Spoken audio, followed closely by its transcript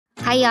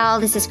Hi, y'all.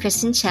 This is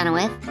Kristen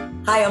Chenoweth.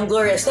 Hi, I'm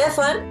Gloria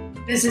Stefan.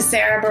 This is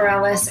Sarah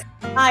Bareilles.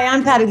 Hi,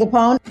 I'm Patty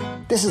Lapone.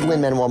 This is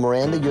Lin-Manuel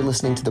Miranda. You're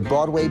listening to the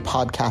Broadway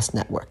Podcast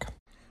Network.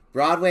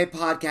 Broadway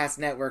Podcast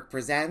Network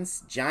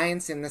presents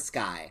Giants in the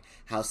Sky,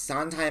 How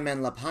Sondheim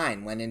and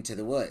Lapine Went into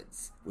the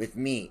Woods, with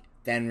me,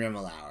 Ben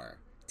Rimmelauer.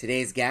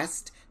 Today's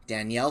guest,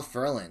 Danielle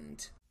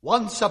Ferland.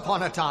 Once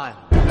upon a time.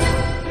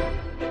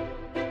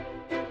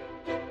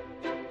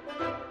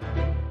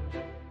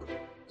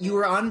 You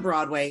were on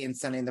Broadway in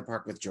Sunday in the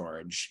Park with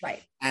George.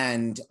 Right.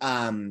 And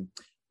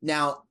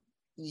now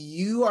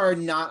you are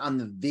not on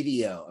the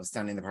video of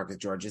Sunday in the Park with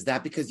George. Is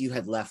that because you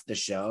had left the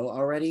show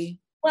already?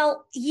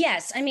 Well,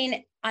 yes. I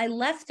mean, I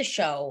left the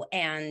show,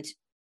 and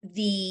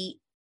the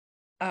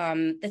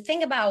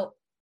thing about,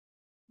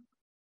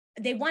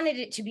 they wanted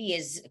it to be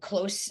as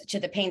close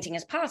to the painting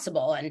as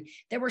possible. And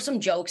there were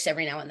some jokes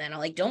every now and then. I'm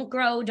like, don't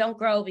grow,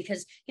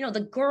 because, you know, the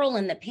girl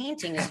in the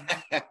painting is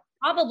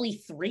probably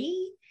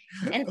 3.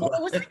 And so it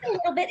was like a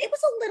little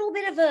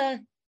bit of a,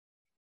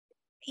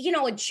 you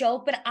know, a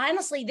joke. But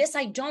honestly, this,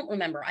 I don't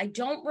remember. I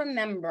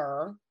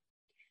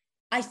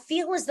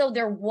feel as though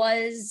there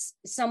was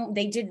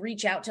they did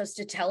reach out to us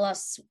to tell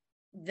us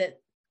that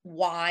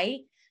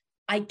why.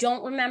 I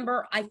don't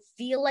remember. I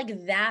feel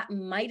like that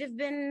might have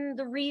been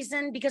the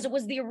reason, because it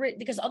was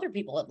because other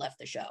people had left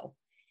the show.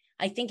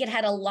 I think it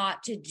had a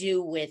lot to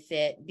do with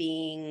it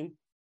being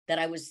that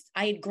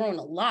I had grown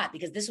a lot,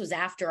 because this was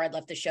after I'd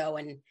left the show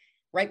and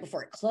right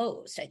before it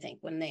closed, I think,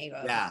 when they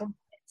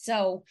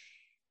So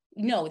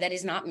no, that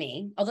is not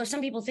me. Although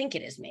some people think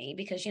it is me,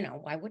 because, you know,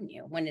 why wouldn't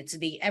you? When it's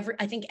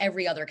I think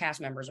every other cast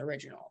member is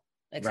original.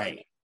 Except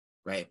me.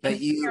 Right. But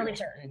I'm fairly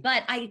certain.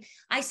 But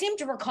I seem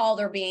to recall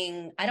there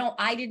being,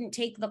 I didn't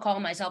take the call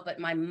myself, but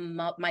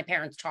my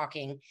parents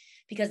talking,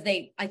 because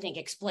they, I think,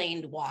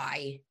 explained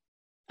why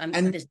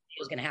this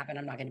was going to happen.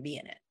 I'm not going to be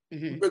in it.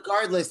 Mm-hmm.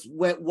 Regardless,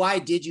 why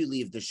did you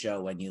leave the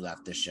show when you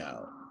left the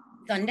show?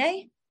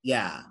 Sunday?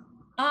 Yeah.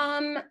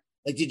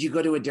 Like, did you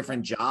go to a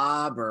different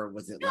job, or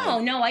was it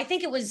No, I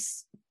think it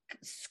was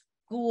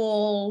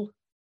school,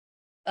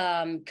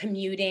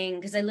 commuting,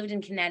 because I lived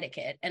in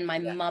Connecticut and my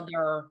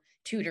mother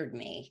tutored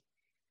me.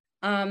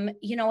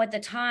 You know, at the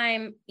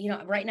time, you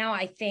know, right now,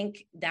 I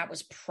think that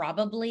was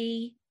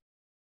probably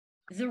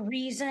the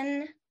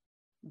reason,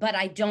 but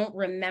I don't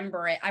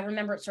remember it. I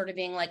remember it sort of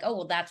being like, oh,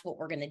 well, that's what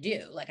we're going to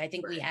do. Like, I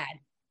think we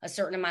had a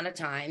certain amount of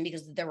time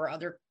because there were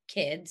other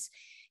kids.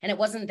 And it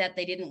wasn't that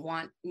they didn't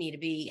want me to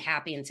be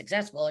happy and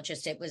successful. It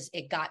just,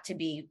 it got to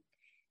be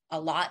a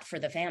lot for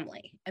the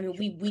family. I mean,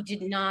 we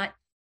did not,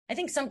 I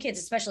think some kids,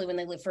 especially when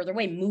they live further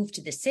away, move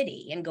to the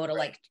city and go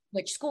to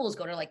which schools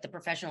go to like the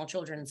professional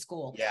children's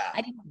school. Yeah.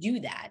 I didn't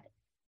do that.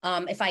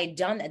 If I had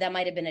done that, that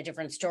might've been a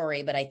different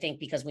story, but I think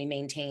because we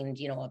maintained,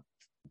 you know, a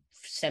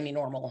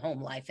semi-normal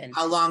home life. And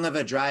how long of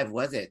a drive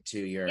was it to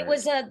your? It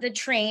was the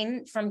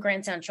train from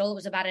Grand Central. It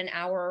was about an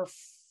hour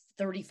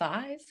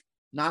 35.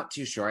 Not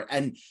too short,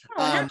 and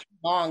not too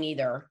long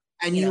either.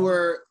 And you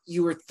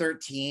were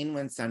 13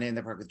 when Sunday in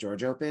the Park with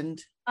George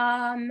opened.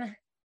 I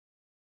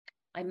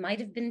might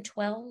have been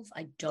 12.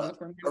 I don't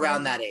remember.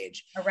 Around that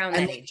age.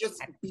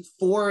 Just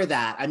before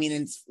that, I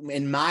mean,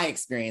 in my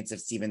experience of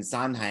Stephen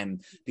Sondheim,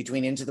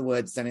 between Into the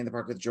Woods, Sunday in the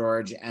Park with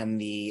George, and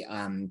the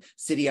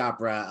City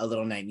Opera, A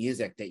Little Night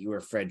Music that you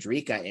were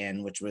Frederica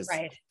in, which was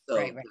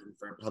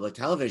for public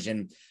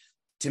television.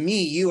 To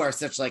me, you are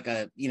such like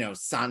a, you know,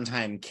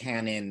 Sondheim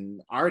canon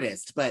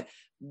artist, but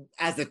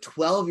as a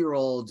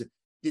 12-year-old,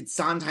 did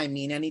Sondheim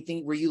mean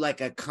anything? Were you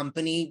like a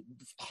company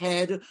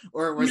head,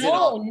 or was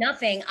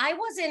nothing. I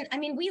wasn't. I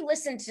mean, we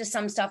listened to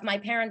some stuff. My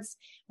parents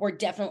were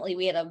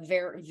we had a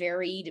very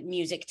varied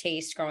music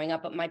taste growing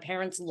up, but my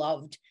parents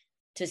loved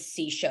to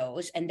see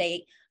shows, and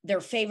their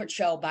favorite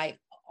show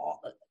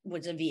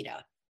was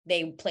Evita.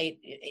 They played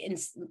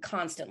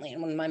constantly.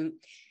 And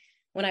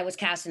when I was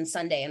cast in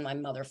Sunday and my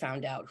mother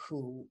found out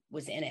who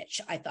was in it,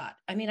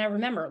 I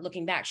remember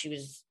looking back, she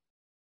was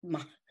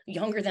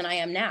younger than I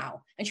am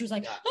now. And she was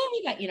like,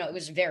 oh my God, you know, it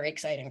was very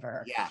exciting for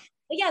her. Yeah.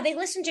 But yeah, they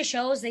listened to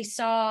shows. They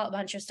saw a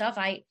bunch of stuff.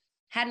 I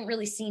hadn't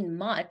really seen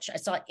much. I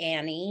saw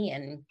Annie.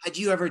 And had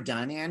you ever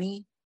done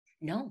Annie?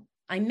 No,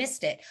 I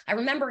missed it. I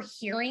remember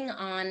hearing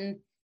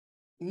on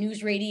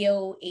News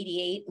Radio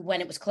 88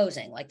 when it was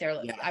closing.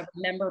 I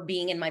remember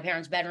being in my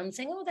parents' bedroom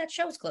saying, oh, that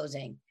show's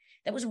closing.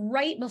 That was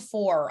right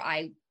before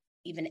I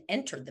even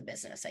entered the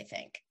business, I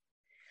think.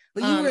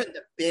 But you were in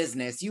the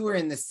business, you were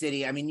in the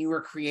city. I mean, you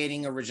were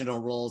creating original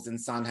roles in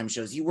Sondheim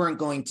shows. You weren't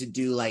going to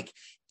do like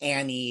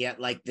Annie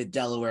at like the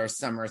Delaware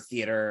Summer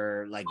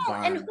Theater,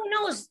 barn. And who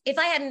knows, if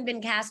I hadn't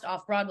been cast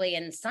off Broadway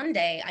in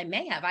Sunday, I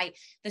may have.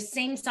 The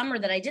same summer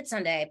that I did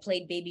Sunday, I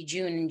played Baby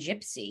June and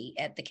Gypsy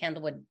at the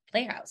Candlewood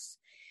Playhouse.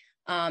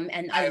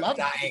 And I loved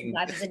it.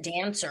 I was a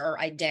dancer.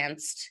 I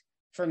danced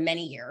for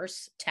many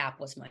years. Tap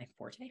was my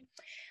forte.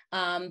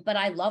 But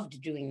I loved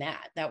doing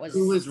that.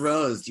 Who was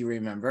Rose? Do you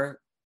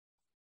remember?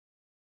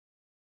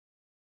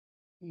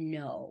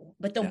 No,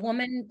 but the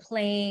woman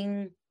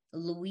playing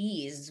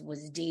Louise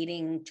was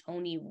dating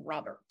Tony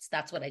Roberts.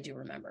 That's what I do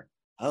remember.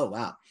 Oh,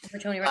 wow. For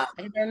Tony Roberts.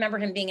 I remember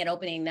him being at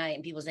opening night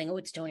and people saying, oh,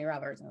 it's Tony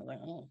Roberts. And I was like,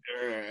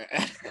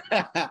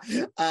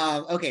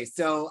 oh. Okay,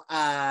 so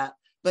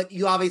but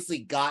you obviously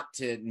got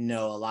to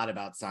know a lot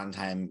about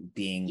Sondheim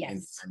being in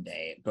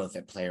Sunday, both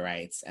at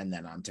Playwrights and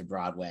then onto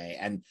Broadway.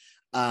 And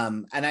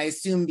I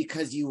assume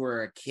because you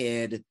were a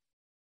kid,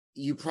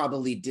 you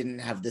probably didn't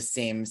have the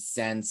same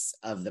sense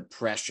of the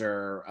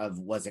pressure of,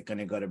 was it going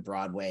to go to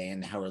Broadway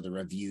and how are the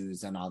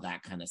reviews and all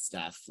that kind of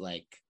stuff?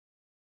 Like,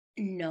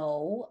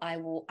 no,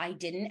 I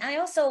didn't. I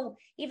also,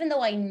 even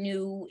though I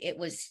knew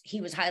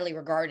he was highly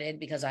regarded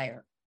because I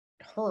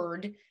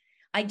heard,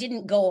 I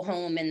didn't go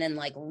home and then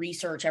like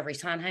research every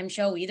Sondheim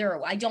show either.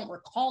 I don't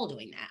recall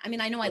doing that. I mean,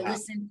 I know I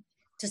listened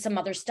to some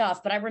other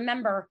stuff, but I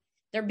remember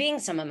there being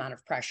some amount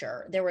of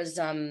pressure. There was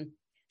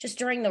just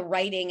during the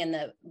writing and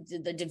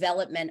the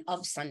development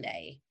of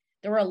Sunday,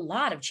 there were a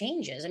lot of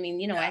changes. I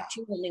mean, Act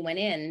 2 only went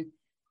in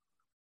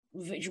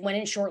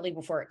shortly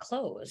before it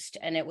closed,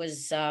 and it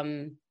was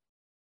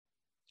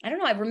I don't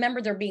know. I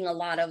remember there being a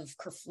lot of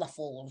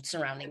kerfluffle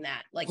surrounding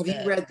that. Like, have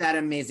you read that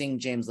amazing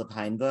James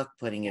Lapine book,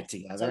 Putting It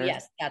Together? So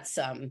yes,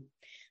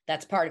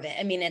 that's part of it.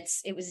 I mean,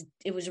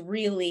 it was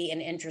really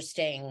an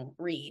interesting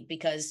read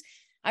because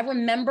I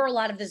remember a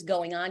lot of this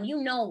going on.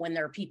 When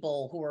there are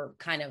people who are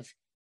kind of,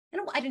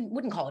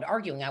 wouldn't call it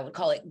arguing. I would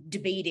call it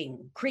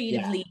debating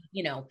creatively.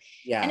 Yeah.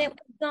 And it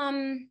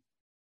was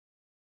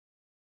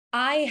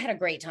I had a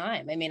great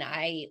time. I mean,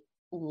 I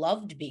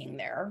loved being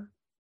there.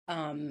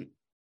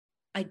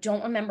 I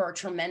don't remember a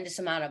tremendous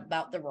amount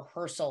about the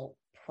rehearsal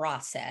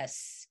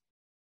process.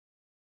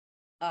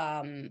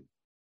 I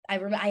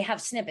have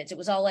snippets. It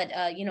was all at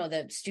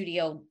the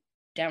studio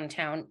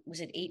downtown. Was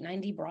it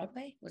 890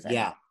 Broadway? Was that?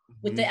 Yeah.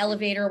 With the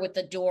elevator, with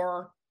the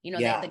door.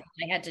 I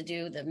had to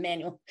do the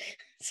manual.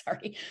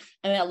 Sorry.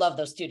 I mean, I love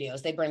those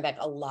studios. They bring back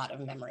a lot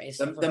of memories.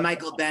 The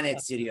Michael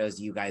Bennett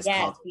studios, you guys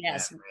called them.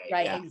 Yes,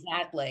 right, yeah.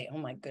 Exactly. Oh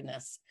my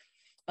goodness.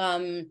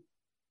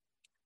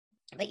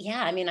 But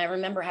yeah, I mean, I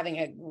remember having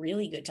a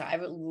really good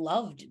time. I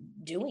loved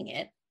doing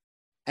it.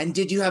 And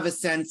did you have a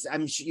sense,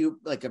 I'm sure you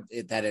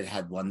that it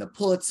had won the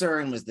Pulitzer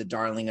and was the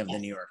darling of the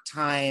New York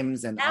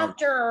Times? And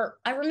after,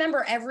 I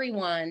remember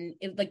everyone,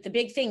 the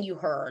big thing you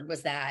heard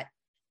was that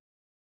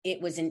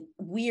it was a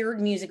weird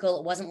musical.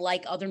 It wasn't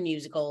like other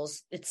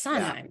musicals. It's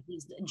Sondheim. Yeah.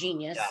 He's a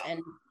genius. Yeah.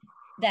 And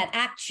that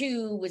Act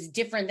 2 was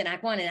different than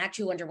Act 1. And Act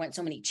 2 underwent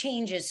so many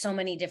changes, so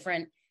many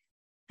different.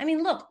 I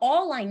mean, look,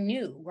 all I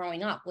knew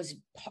growing up was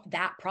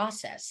that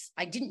process.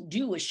 I didn't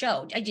do a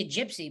show. I did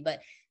Gypsy, but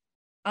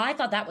I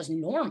thought that was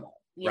normal,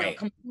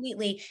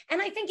 completely.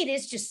 And I think it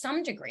is to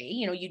some degree,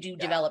 you do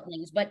develop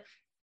things, but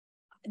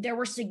there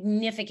were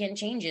significant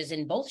changes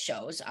in both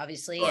shows,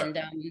 obviously. Sure. And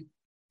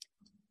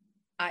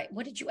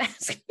what did you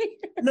ask?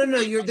 No,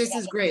 this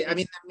is great. I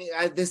mean,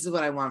 this is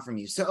what I want from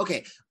you. So,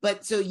 okay.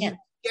 But so you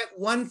get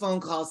one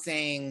phone call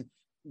saying,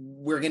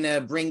 we're going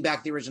to bring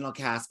back the original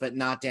cast, but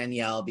not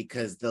Danielle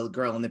because the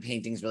girl in the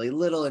painting's really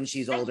little and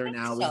she's older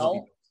now.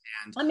 So.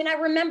 I mean, I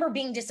remember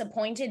being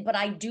disappointed, but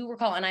I do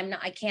recall, and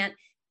I can't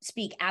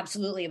speak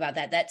absolutely about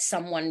that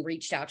someone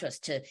reached out to us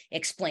to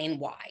explain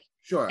why.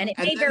 Sure. And it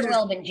may very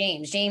well have been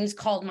James. James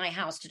called my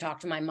house to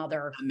talk to my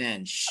mother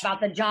about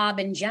the job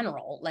in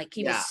general. Like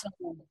he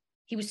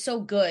was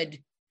so good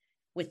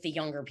with the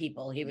younger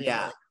people. He was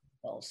really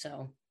cool,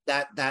 so.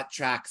 That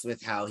tracks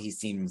with how he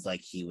seems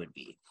like he would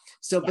be.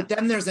 So, but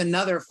then there's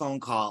another phone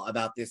call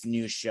about this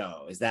new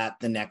show.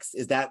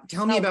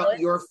 Tell me about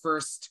your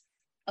first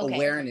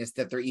awareness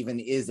that there even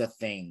is a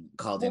thing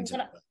called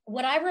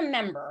What I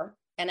remember,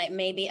 and it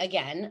may be,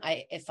 again,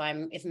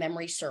 if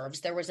memory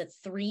serves, there was a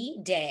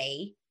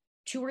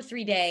 2 or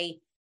 3 day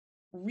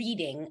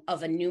reading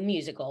of a new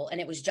musical, and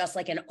it was just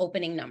like an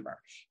opening number.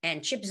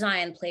 And Chip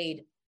Zien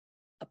played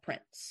a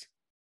prince.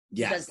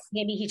 Yes. Because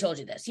maybe he told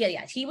you this.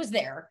 Yeah, he was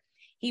there.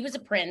 He was a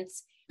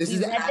prince. This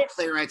is at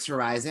Playwrights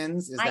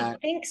Horizons? I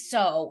think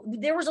so.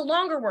 There was a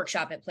longer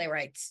workshop at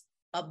Playwrights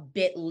a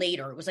bit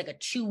later. It was like a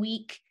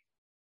 2-week.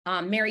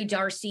 Mary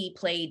Darcy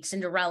played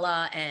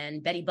Cinderella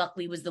and Betty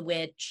Buckley was the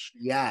witch.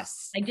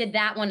 Yes. I did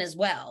that one as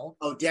well.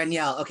 Oh,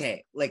 Danielle.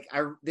 Okay.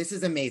 This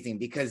is amazing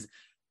because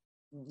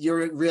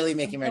you're really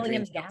making my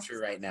dreams come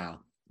true right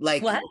now.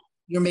 What?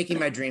 You're making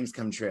my dreams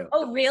come true.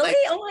 Oh, really?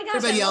 Oh my gosh.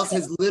 Everybody else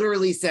has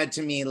literally said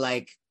to me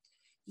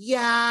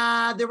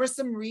there were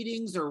some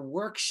readings or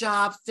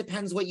workshops,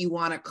 depends what you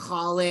want to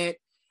call it.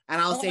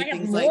 And I'll say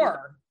things like,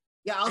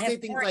 I'll say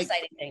things like,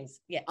 exciting things.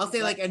 Yeah. I'll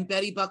say and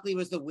Betty Buckley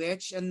was the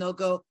witch. And they'll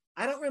go,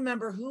 I don't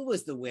remember who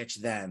was the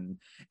witch then.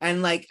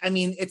 And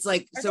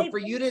it's so for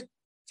you to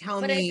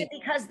tell me. But is it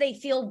because they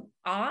feel,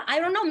 I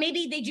don't know,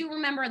 maybe they do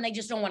remember and they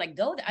just don't want to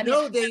go there. I'm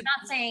not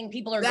saying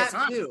people are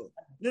dishonest. Too.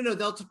 No,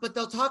 they'll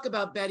talk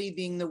about Betty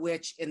being the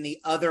witch in the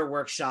other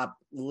workshop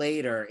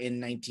later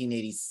in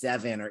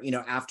 1987 or,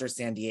 after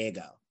San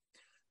Diego.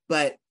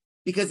 But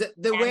because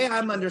the way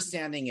I'm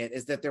understanding it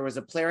is that there was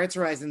a Playwrights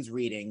Horizons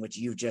reading, which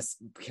you've just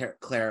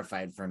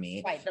clarified for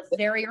me. Right, the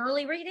very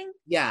early reading?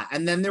 Yeah,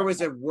 and then there was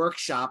a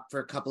workshop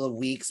for a couple of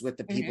weeks with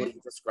the people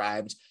you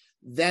described.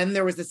 Then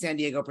there was the San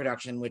Diego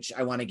production, which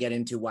I want to get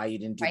into why you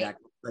didn't do that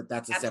but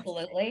that's a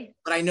absolutely.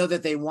 But I know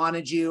that they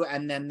wanted you,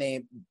 and then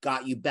they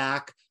got you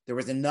back. There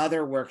was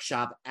another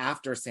workshop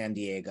after San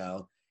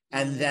Diego,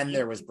 and then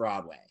there was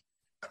Broadway.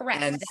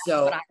 Correct. And that's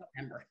so what I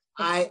remember.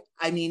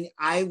 I mean,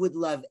 I would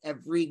love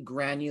every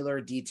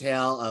granular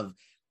detail of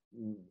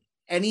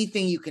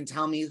anything you can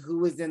tell me, who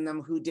was in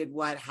them, who did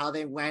what, how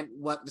they went,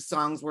 what the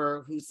songs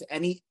were,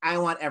 I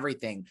want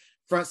everything.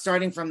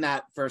 Starting from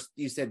that first,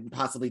 you said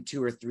possibly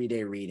 2 or 3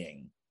 day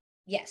reading.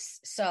 Yes.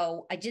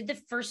 So I did the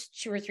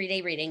first 2 or 3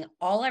 day reading.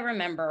 All I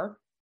remember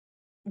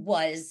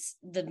was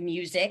the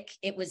music.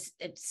 It's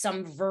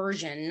some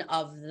version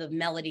of the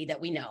melody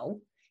that we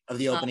know. Of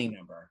the opening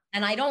number.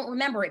 And I don't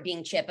remember it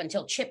being Chip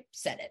until Chip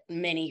said it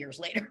many years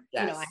later.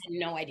 Yes. I had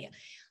no idea.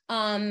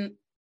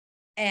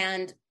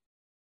 And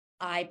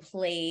I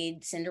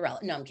played Cinderella.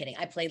 No, I'm kidding.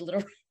 I played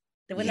Little.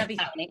 Wouldn't that be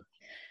funny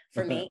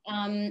for me?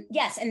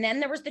 Yes. And then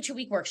there was the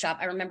 2-week workshop.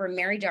 I remember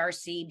Mary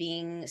Darcy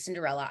being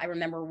Cinderella. I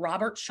remember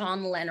Robert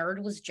Sean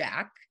Leonard was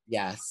Jack.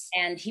 Yes.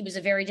 And he was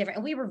a very different,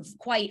 and we were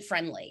quite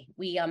friendly.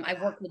 I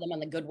worked with him on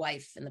The Good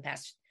Wife in the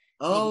past.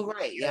 Oh,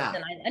 right. Yeah.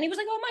 And he was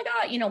like, oh my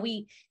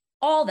God,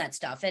 all that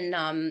stuff. And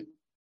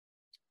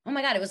oh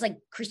my God, it was like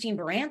Christine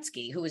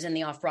Baranski, who was in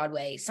the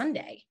Off-Broadway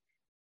Sunday,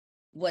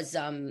 was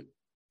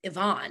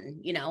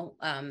Yvonne,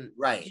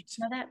 right. Did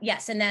you know that?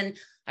 Yes. And then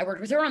I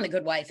worked with her on The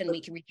Good Wife, and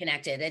we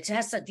reconnected. It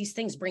has these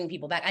things bring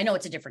people back. I know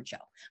it's a different show,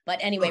 but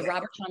anyway, okay.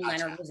 Robert Sean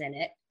Leonard was in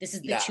it. This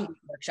is the 2-week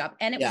workshop,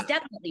 and it was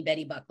definitely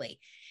Betty Buckley.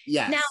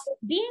 Yes. Now,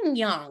 being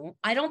young,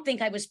 I don't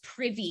think I was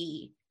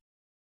privy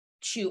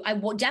to,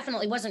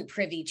 definitely wasn't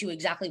privy to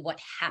exactly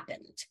what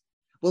happened.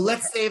 Well,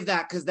 let's save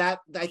that, because I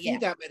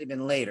think that might have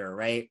been later,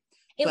 right?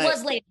 It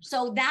was later.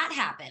 So that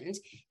happened.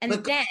 And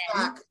then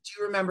back, do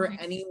you remember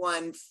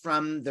anyone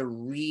from the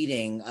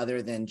reading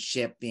other than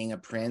Chip being a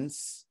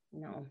prince?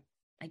 No,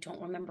 I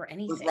don't remember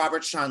anything. Was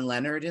Robert Sean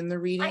Leonard in the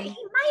reading? He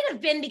might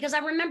have been, because I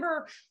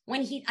remember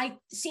I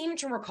seem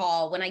to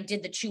recall when I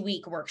did the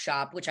 2-week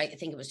workshop, which I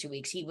think it was 2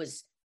 weeks,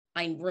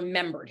 I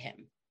remembered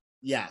him.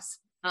 Yes.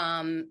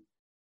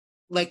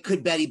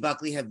 Could Betty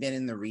Buckley have been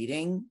in the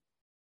reading?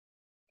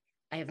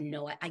 I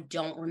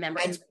don't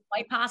remember. It's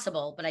quite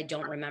possible, but I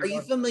don't remember. Are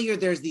you familiar?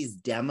 There's these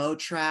demo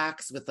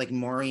tracks with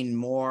Maureen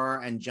Moore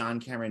and John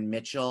Cameron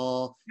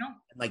Mitchell. No.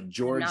 And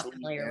George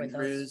Lee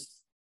Andrews.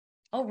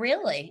 Oh,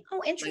 really?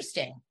 Oh,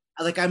 interesting.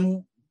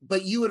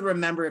 But you would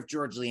remember if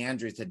George Lee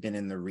Andrews had been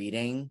in the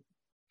reading.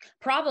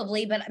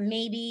 Probably, but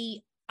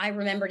maybe I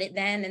remembered it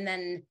then, and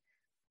then.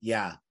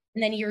 Yeah.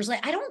 And then years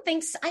later, I don't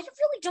think so. I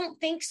really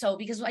don't think so,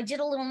 because I did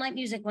a little night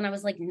music when I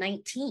was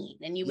 19,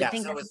 and you would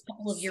think that was a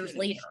couple of years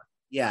later.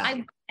 Yeah.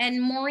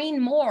 And Maureen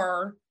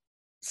Moore,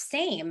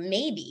 same,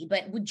 maybe,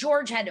 but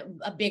George had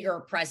a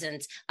bigger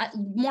presence.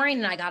 Maureen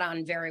and I got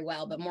on very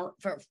well, but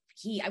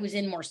I was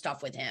in more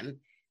stuff with him.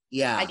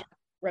 Yeah. I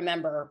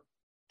remember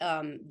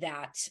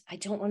that. I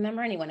don't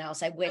remember anyone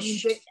else. I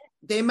wish.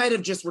 They might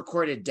have just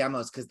recorded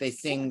demos, because they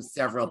sing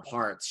several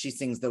parts. She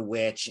sings the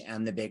witch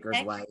and the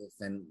baker's wife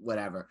and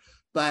whatever.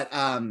 But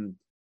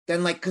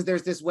then because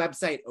there's this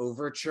website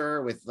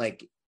Overture with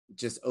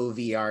just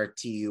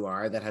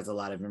OVRTUR that has a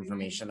lot of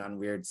information on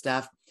weird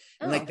stuff.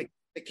 And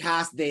the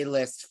cast they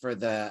list for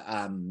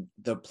the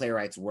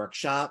playwrights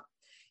workshop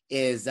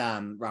is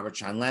Robert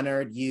Sean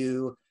Leonard,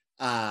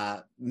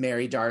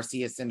 Mary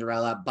Darcy as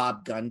Cinderella,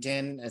 Bob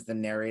Gunton as the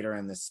narrator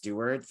and the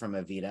steward from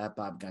Evita,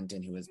 Bob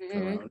Gunton, who was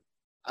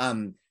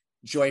Perone,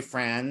 Joy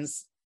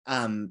Franz,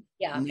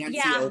 Nancy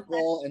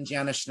Opal and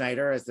Jana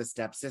Schneider as the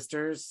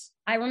stepsisters.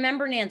 I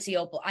remember Nancy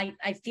Opal. I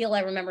feel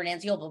I remember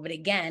Nancy Opal, but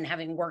again,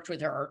 having worked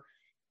with her,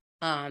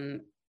 that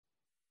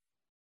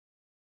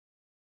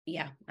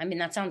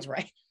sounds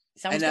right.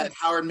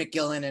 Howard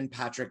McGillen and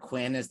Patrick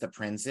Quinn as the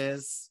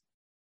princes.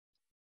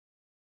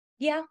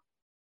 Yeah,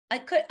 I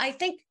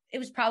think it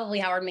was probably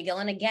Howard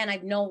McGillen. Again, I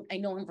know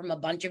him from a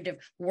bunch of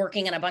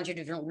working on a bunch of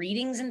different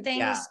readings and things.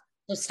 Yeah.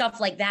 So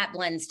stuff like that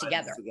blends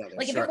together.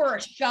 If it were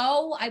a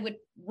show, I would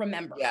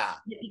remember. Yeah.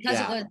 Because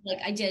it was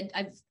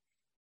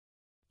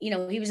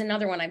he was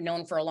another one I've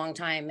known for a long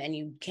time, and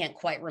you can't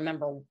quite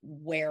remember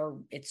where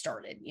it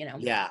started,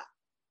 Yeah.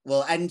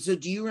 Well, and so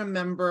do you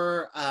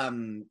remember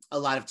a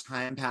lot of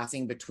time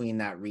passing between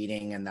that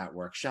reading and that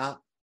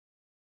workshop?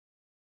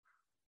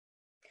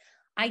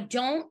 I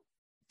don't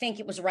think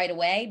it was right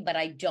away, but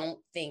I don't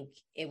think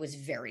it was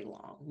very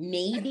long.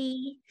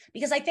 Maybe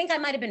because I think I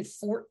might have been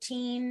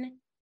 14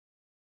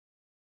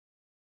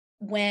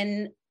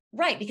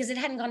 because it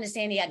hadn't gone to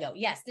San Diego.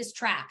 Yes, this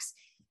tracks,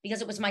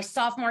 because it was my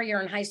sophomore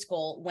year in high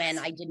school when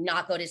I did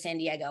not go to San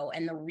Diego.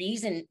 And the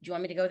reason, do you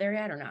want me to go there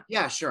yet or not?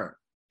 Yeah, sure.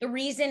 The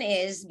reason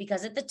is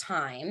because at the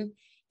time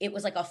it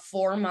was a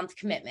 4-month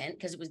commitment,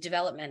 because it was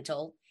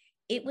developmental.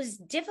 It was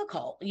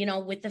difficult,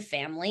 with the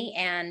family.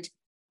 And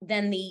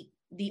then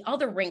the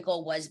other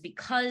wrinkle was,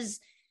 because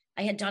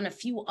I had done a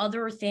few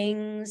other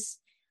things,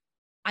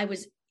 I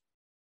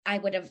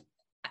would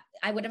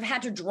have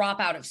had to drop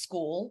out of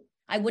school.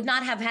 I would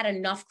not have had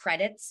enough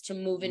credits to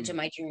move into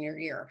my junior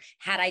year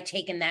had I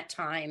taken that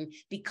time,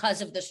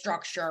 because of the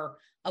structure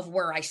of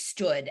where I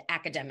stood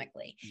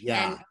academically.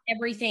 Yeah. And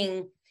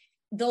everything,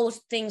 those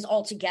things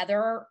all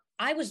together,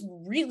 I was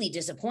really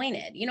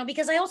disappointed,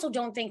 because I also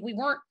don't think we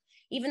weren't,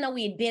 even though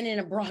we had been in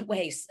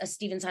a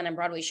Stephen Sondheim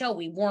Broadway show,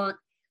 we weren't,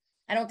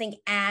 I don't think,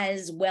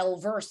 as well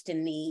versed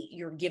in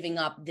you're giving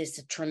up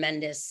this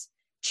tremendous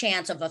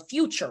chance of a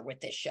future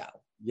with this show.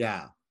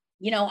 Yeah.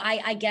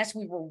 I guess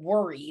we were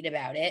worried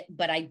about it,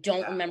 but I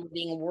don't remember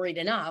being worried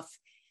enough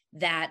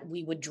that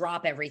we would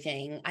drop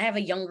everything. I have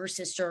a younger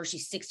sister.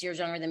 She's 6 years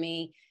younger than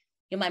me.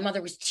 My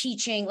mother was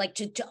teaching, like,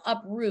 to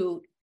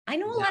uproot. I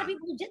know a lot of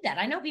people who did that.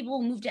 I know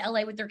people who move to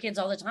LA with their kids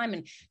all the time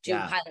and do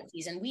pilot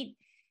season.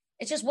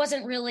 It just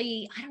wasn't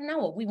really, I don't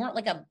know. We weren't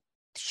like a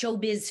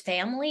showbiz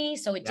family.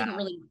 So it didn't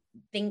really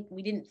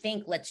we didn't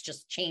think, let's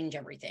just change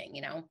everything,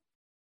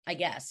 I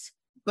guess.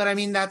 But I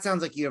mean, that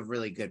sounds like you have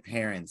really good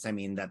parents. I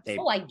mean, that they.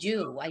 Oh, I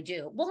do.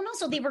 Well, and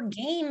also they were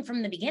game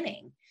from the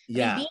beginning.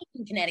 Yeah. Being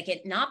in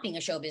Connecticut, not being a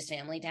showbiz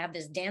family, to have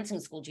this dancing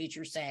school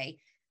teacher say,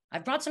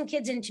 I've brought some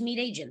kids in to meet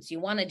agents.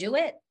 You want to do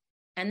it?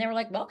 And they were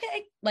like, well,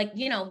 okay. Like,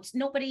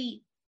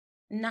 nobody,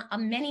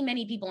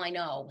 many people I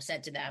know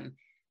said to them,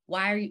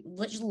 why are you,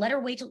 just let her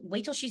wait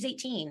till she's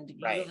 18.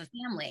 You have a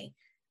family.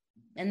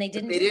 And they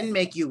didn't. But they didn't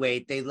make you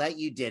wait. They let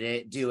you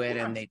do it.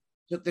 And they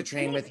took the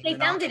train with you. They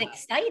found it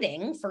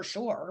exciting for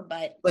sure,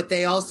 but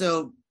they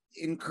also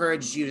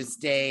encouraged you to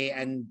stay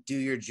and do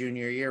your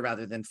junior year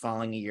rather than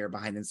falling a year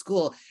behind in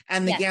school.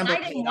 And the gamble. I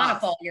didn't want to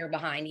fall a year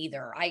behind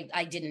either.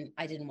 I didn't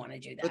want to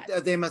do that.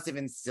 But they must have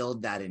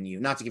instilled that in you.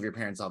 Not to give your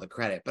parents all the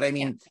credit, but I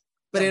mean,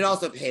 but it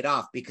also paid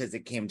off because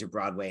it came to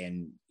Broadway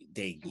and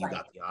you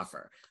got the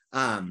offer.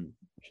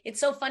 It's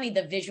so funny,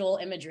 the visual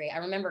imagery. I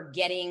remember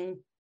getting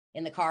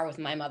in the car with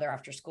my mother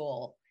after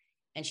school,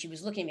 and she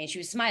was looking at me and she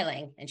was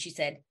smiling, and she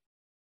said,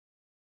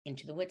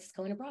 Into the Woods is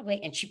going to Broadway.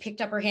 And she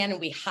picked up her hand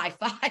and we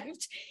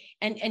high-fived.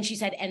 And she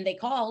said, and they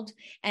called,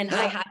 and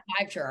I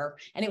high-fived her.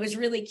 And it was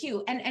really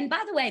cute. And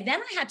by the way,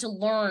 then I had to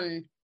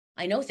learn,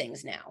 I know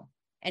things now.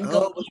 And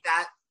go.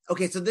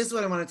 Okay, so this is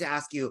what I wanted to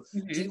ask you.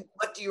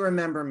 What do you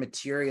remember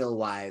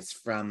material-wise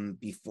from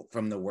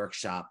the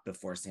workshop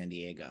before San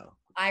Diego?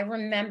 I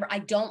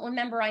don't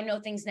remember I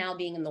Know Things Now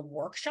being in the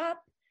workshop.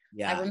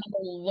 Yeah. I remember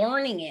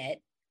learning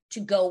it to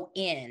go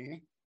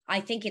in. I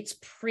think it's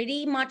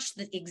pretty much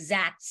the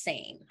exact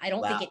same. I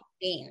don't think it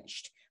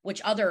changed,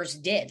 which others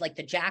did. Like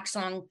the Jack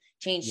song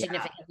changed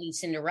significantly.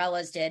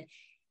 Cinderella's did.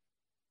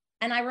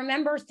 And I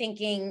remember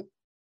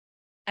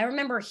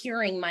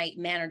hearing my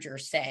manager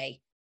say,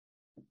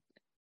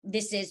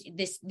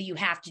 you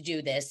have to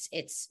do this.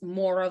 It's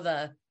more of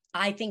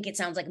I think it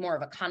sounds like more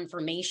of a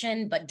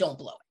confirmation, but don't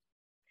blow it.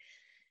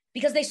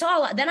 Because they saw a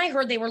lot. Then I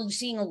heard they were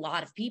seeing a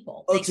lot of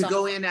people. To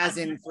go in as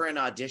in for an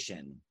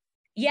audition.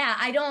 Yeah,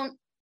 I don't.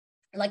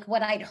 Like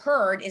what I'd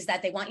heard is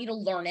that they want you to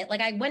learn it.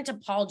 Like I went to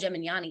Paul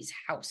Gemignani's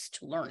house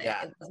to learn it.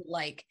 Yeah. It wasn't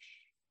like,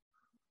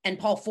 and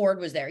Paul Ford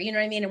was there, you know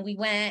what I mean? And we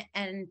went,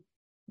 and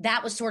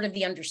that was sort of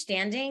the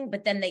understanding,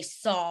 but then they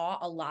saw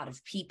a lot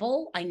of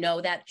people. I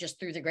know that just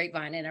through the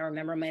grapevine. And I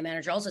remember my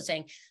manager also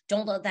saying,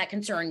 don't let that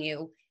concern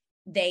you.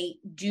 They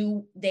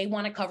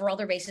want to cover all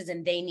their bases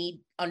and they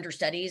need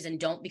understudies, and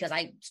don't, because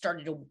I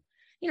started to,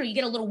 you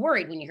get a little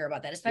worried when you hear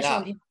about that, especially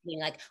when people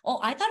being like, oh,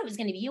 I thought it was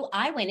going to be you.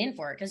 I went in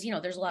for it. Cause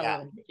there's a lot of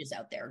little bitches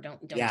out there.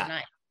 Don't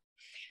deny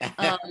it.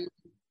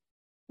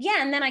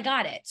 And then I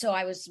got it. So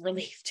I was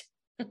relieved.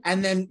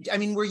 And then, I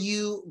mean, were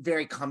you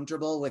very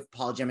comfortable with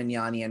Paul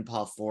Gemignani and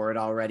Paul Ford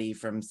already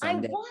from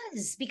Sunday? I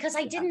was, because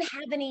I didn't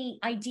have any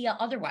idea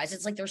otherwise.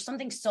 It's like, there's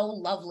something so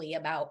lovely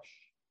about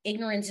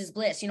ignorance is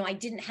bliss. I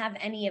didn't have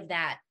any of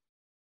that.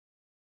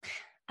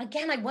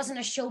 Again, I wasn't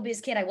a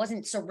showbiz kid. I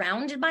wasn't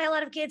surrounded by a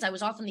lot of kids. I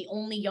was often the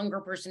only younger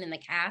person in the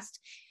cast.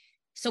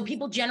 So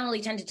people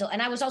generally tended to,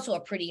 and I was also a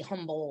pretty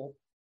humble,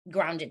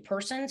 grounded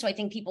person. So I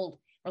think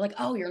people are like,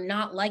 oh, you're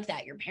not like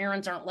that. Your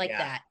parents aren't like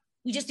that.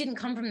 We just didn't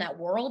come from that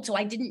world. So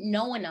I didn't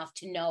know enough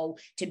to know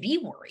to be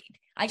worried.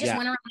 I just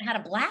went around and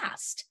had a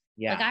blast.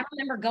 Yeah. Like I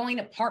remember going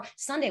to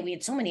Sunday, we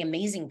had so many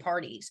amazing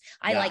parties.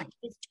 I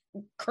kissed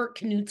Kurt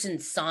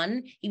Knutson's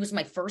son. He was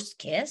my first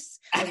kiss.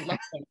 I loved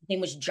him. His name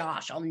was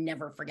Josh. I'll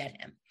never forget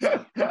him.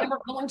 I remember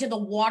going to the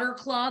water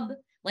club,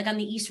 like on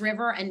the East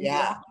River, and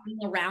walking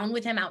around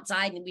with him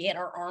outside, and we had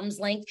our arms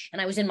length, and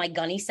I was in my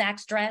Gunny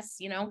Sacks dress,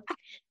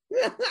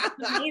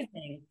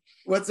 Amazing.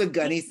 What's a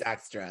Gunny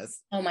Sacks dress?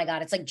 Oh my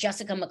God. It's like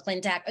Jessica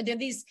McClintock. They're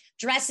these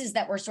dresses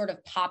that were sort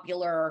of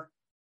popular,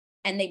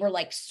 and they were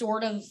like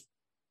sort of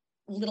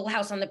Little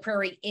House on the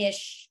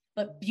Prairie-ish,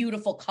 but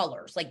beautiful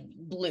colors, like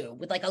blue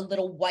with like a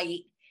little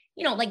white,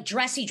 like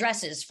dressy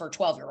dresses for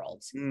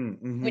 12-year-olds,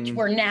 which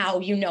were now,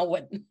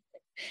 what.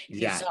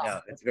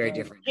 It's very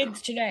different.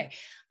 Kids today.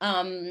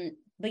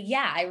 But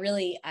yeah,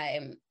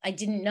 I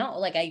didn't know,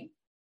 like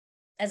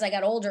as I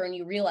got older and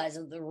you realize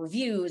that the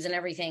reviews and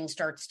everything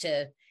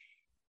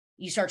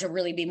you start to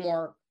really be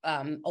more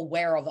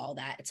aware of all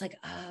that. It's like,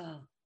 oh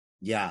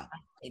yeah,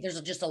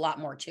 there's just a lot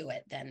more to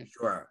it than.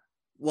 Sure.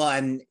 Well,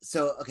 and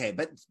so, okay,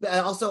 but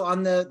also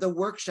on the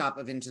workshop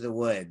of Into the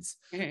Woods,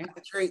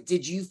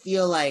 did you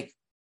feel like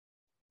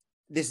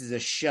this is a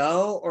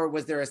show, or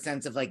was there a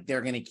sense of like,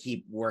 they're going to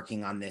keep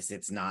working on this?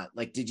 It's not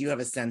like, did you have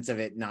a sense of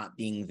it not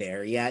being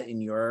there yet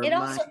in your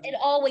mind? It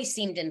always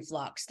seemed in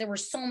flux. There were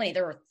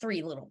there were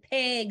 3 little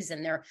pigs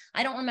and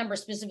I don't remember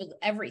specifically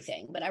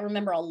everything, but I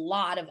remember a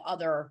lot of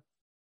other,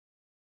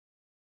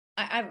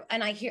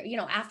 I hear,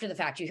 after the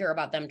fact, you hear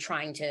about them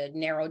trying to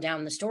narrow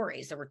down the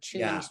stories. There were too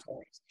many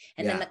stories.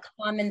 And then the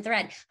common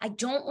thread. I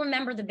don't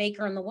remember the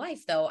baker and the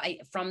wife, though,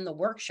 from the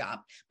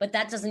workshop, but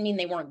that doesn't mean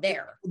they weren't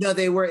there. No,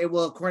 they were.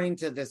 Well, according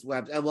to this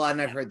web,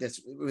 and I've heard this,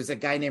 it was a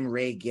guy named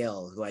Ray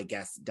Gill, who I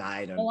guess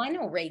died. I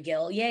know Ray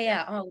Gill.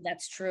 Yeah. Oh,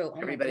 that's true.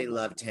 Everybody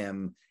loved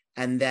him.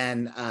 And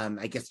then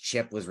I guess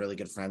Chip was really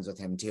good friends with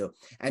him too.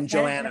 And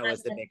Joanna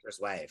was the baker's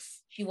wife.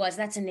 She was.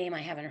 That's a name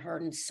I haven't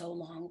heard in so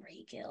long.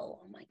 Ray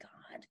Gill. Oh my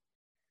God.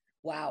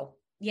 Wow.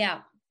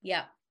 Yeah.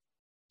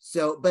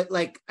 So, but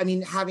like, I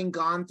mean, having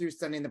gone through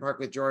Sunday in the Park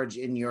with George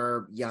in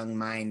your young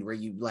mind, were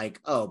you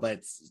like, oh, but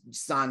it's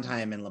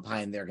Sondheim and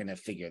Lapine, they're going to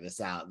figure this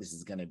out. This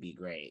is going to be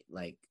great.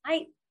 Like,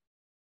 I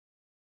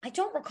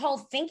don't recall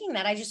thinking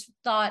that. I just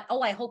thought,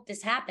 oh, I hope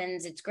this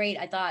happens. It's great.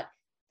 I thought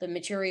the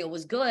material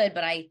was good,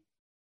 but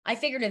I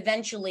figured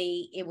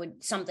eventually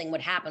something would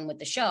happen with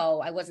the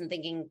show. I wasn't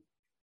thinking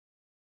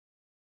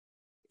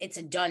it's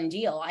a done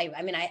deal.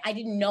 I mean, I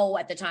didn't know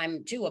at the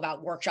time too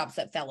about workshops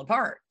that fell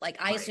apart. Like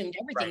I assumed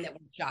everything that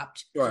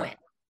workshopped went.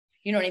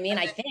 You know what I mean?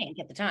 I think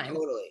at the time.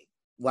 Totally.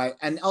 Right.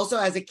 And also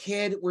as a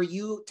kid, were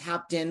you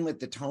tapped in with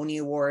the Tony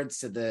Awards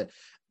to the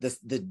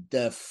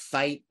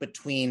fight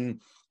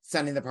between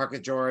Sunday in the Park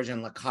with George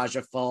and La Cage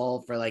aux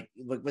Folles for like,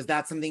 was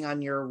that something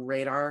on your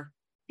radar?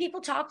 People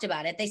talked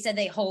about it. They said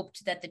they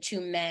hoped that the 2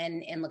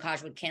 men in La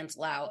Cage would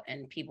cancel out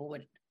and people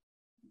would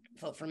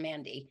vote for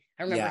Mandy.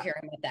 I remember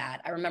hearing about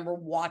that. I remember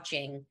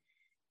watching.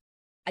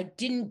 I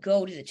didn't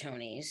go to the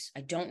Tonys.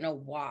 I don't know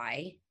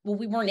why. Well,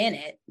 we weren't in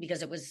it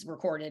because it was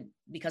recorded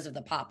because of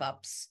the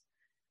pop-ups.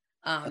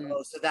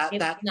 So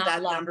that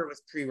number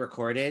was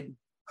pre-recorded?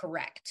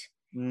 Correct.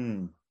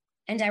 Mm.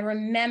 And I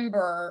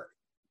remember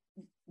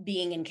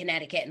being in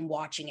Connecticut and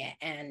watching it,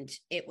 and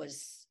it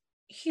was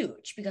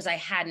huge because I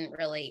hadn't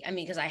really,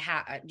 because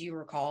do you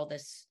recall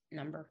this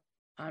number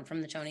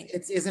from the Tonys?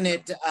 It's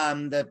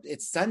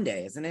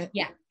Sunday, isn't it?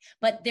 Yeah.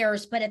 But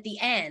at the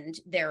end,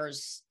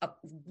 there's a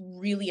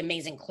really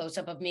amazing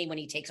close-up of me when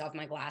he takes off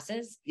my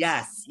glasses.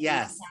 Yes.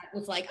 That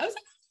was like,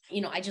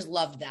 I just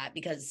loved that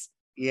because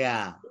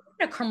yeah,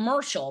 a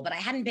commercial, but I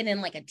hadn't been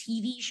in like a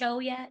TV show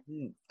yet.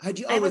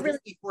 Was this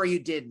before you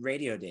did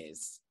Radio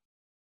Days?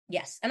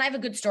 Yes. And I have a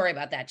good story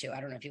about that too.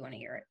 I don't know if you want to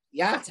hear it.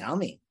 Yeah, tell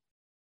me.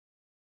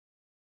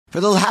 For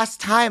the last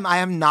time, I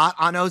am not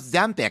on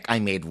Ozempic. I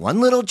made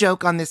one little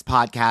joke on this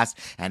podcast,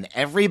 and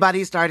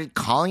everybody started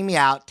calling me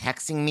out,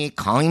 texting me,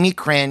 calling me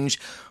cringe,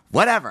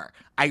 whatever.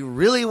 I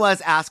really was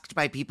asked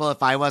by people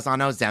if I was on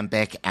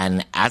Ozempic,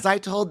 and as I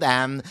told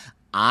them,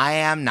 I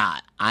am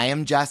not. I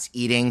am just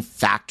eating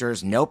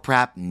Factor's no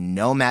prep,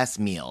 no mess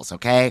meals,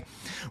 okay?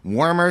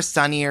 Warmer,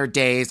 sunnier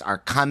days are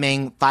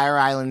coming. Fire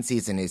Island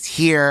season is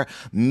here.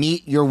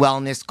 Meet your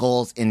wellness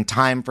goals in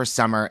time for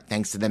summer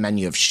thanks to the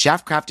menu of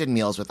chef-crafted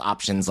meals with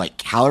options like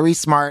Calorie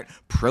Smart,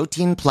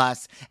 Protein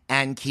Plus,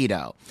 and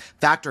Keto.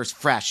 Factor's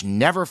fresh,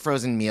 never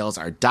frozen meals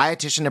are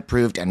dietitian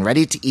approved and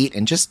ready to eat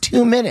in just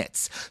 2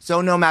 minutes. So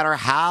no matter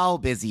how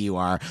busy you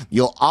are,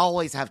 you'll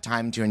always have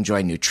time to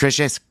enjoy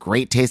nutritious,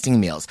 great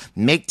tasting meals.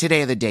 Make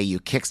today the day you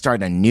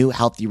kickstart a new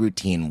healthy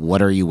routine.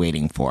 What are you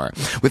waiting for?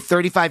 With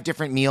 35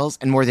 different meals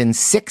and more than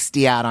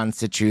 60 add-ons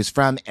to choose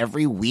from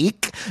every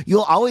week,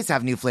 you'll always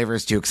have new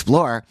flavors to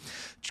explore.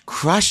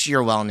 Crush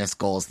your wellness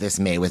goals this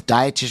May with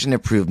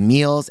dietitian-approved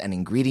meals and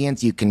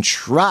ingredients you can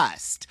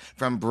trust.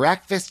 From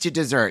breakfast to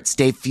dessert,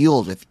 stay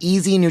fueled with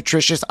easy,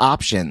 nutritious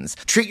options.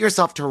 Treat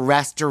yourself to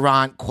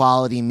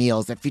restaurant-quality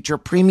meals that feature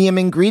premium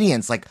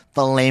ingredients like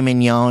filet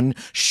mignon,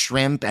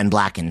 shrimp, and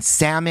blackened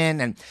salmon.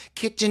 And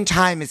kitchen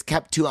time is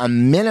kept to a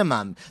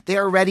minimum. They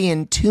are ready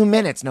in 2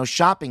 minutes. No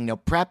shopping, no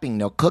prepping,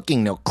 no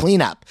cooking, no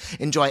cleanup.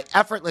 Enjoy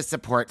effortless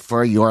support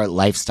for your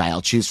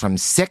lifestyle. Choose from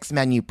 6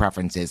 menu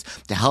preferences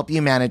to help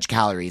you manage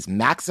calories,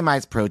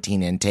 maximize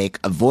protein intake,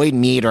 avoid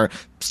meat, or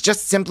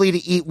just simply to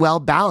eat well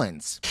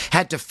balanced.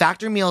 Head to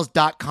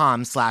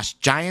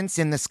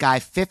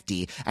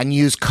factormeals.com/giantsinthesky50 and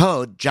use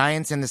code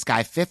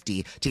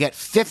giantsinthesky50 to get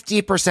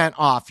 50%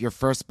 off your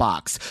first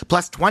box,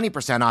 plus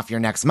 20% off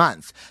your next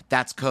month.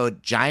 That's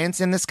code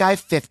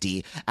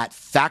giantsinthesky50 at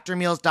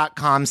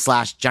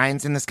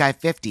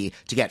factormeals.com/giantsinthesky50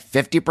 to get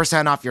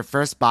 50% off your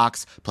first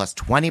box, plus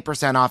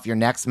 20% off your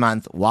next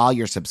month while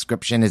your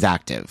subscription is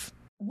active.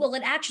 Well,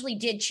 it actually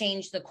did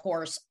change the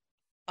course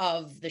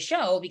of the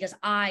show because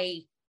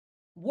I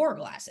wore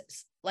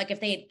glasses. Like if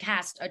they had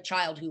cast a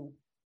child who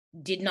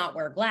did not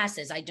wear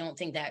glasses, I don't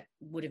think that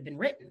would have been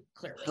written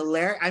clearly.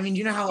 Hilarious. I mean,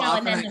 you know how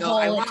often I go,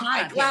 I want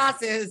my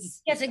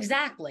glasses. Yes,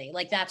 exactly.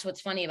 Like that's what's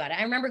funny about it.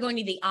 I remember going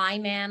to the Eye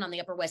Man on the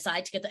Upper West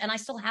Side to get and I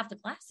still have the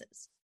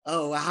glasses.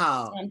 Oh,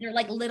 wow. They're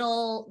like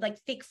little, like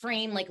thick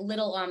frame, like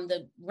little,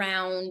 the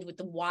round with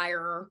the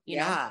wire, you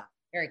know?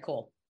 Very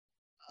cool.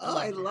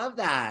 I love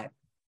that.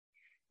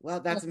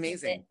 Well, that's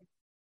amazing.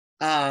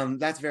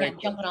 That's very cool.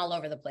 Jumping all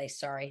over the place.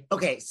 Sorry.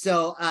 Okay,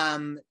 so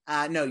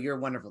no, you're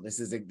wonderful. This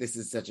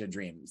is such a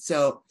dream.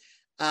 So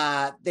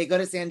they go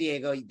to San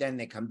Diego, then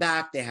they come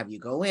back, they have you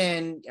go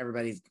in,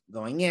 everybody's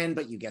going in,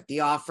 but you get the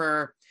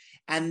offer.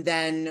 And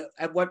then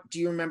what do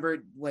you remember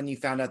when you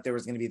found out there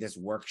was going to be this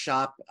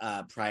workshop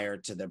prior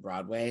to the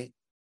Broadway?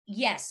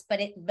 Yes, but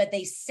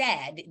they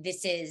said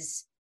this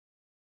is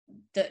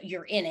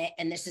you're in it,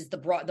 and this is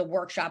the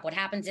workshop. What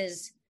happens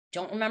is,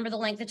 don't remember the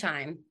length of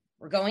time.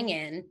 We're going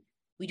in.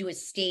 We do a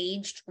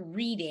staged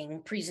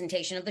reading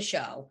presentation of the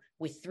show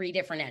with 3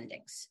 different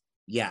endings.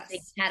 Yes. They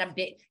had a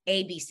bit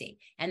ABC.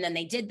 And then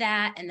they did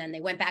that. And then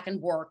they went back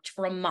and worked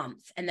for a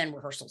month. And then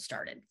rehearsal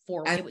started.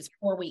 It was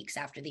 4 weeks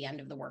after the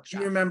end of the workshop.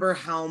 Do you remember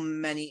how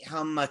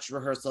much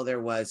rehearsal there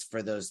was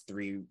for those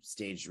 3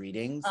 staged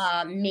readings?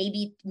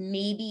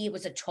 Maybe it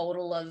was a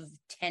total of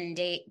 10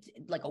 days,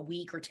 like a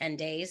week or 10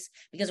 days,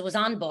 because it was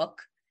on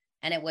book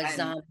and it was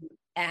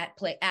at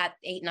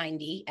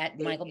 890 at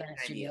Michael Bennett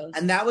Studios.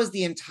 And that was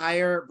the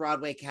entire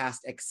Broadway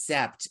cast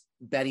except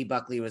Betty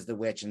Buckley was the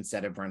witch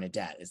instead of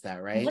Bernadette. Is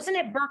that right? Wasn't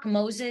it Burke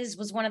Moses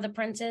was one of the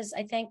princes,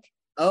 I think?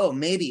 Oh,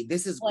 maybe.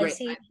 This is great.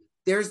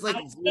 There's like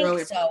zero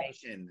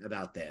information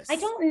about this. I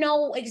don't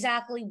know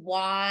exactly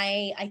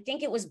why. I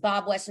think it was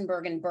Bob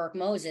Westenberg and Burke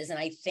Moses, and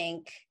I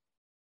think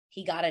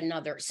he got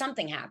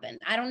something happened.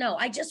 I don't know.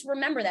 I just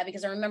remember that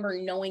because I remember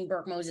knowing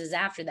Burke Moses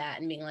after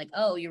that and being like,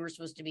 oh, you were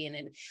supposed to be in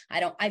it.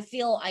 I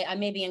feel I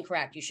may be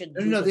incorrect. You should.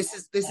 No,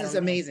 this is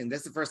amazing.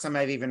 This is the first time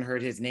I've even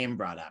heard his name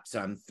brought up. So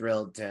I'm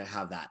thrilled to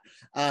have that.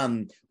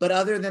 But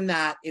other than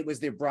that, it was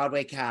the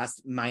Broadway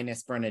cast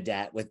minus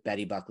Bernadette with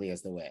Betty Buckley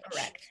as the witch.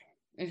 Correct.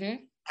 Mm-hmm.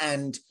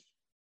 And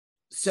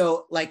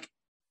so like,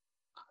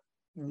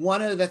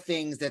 one of the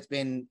things that's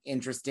been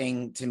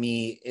interesting to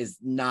me is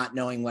not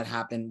knowing what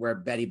happened where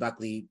Betty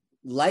Buckley,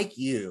 like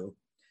you,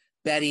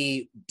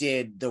 Betty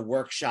did the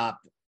workshop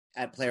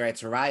at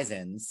Playwrights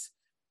Horizons,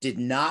 did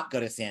not go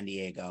to San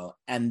Diego,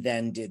 and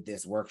then did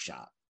this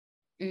workshop.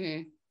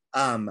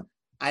 Mm-hmm.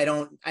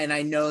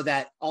 I know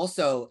that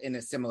also in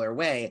a similar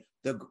way,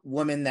 the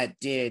woman that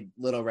did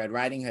Little Red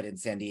Riding Hood in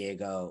San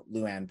Diego,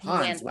 Luann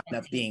Pons, wound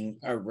up being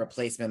a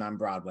replacement on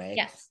Broadway.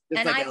 Yes,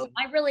 just and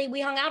like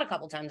we hung out a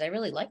couple times. I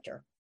really liked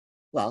her.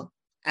 Well,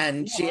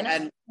 and she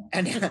and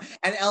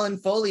Ellen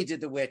Foley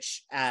did the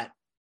witch at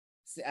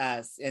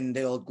in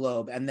the Old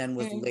Globe, and then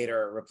was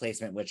later a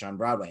replacement witch on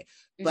Broadway.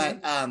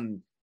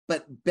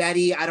 But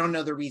Betty, I don't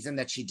know the reason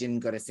that she didn't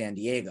go to San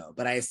Diego,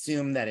 but I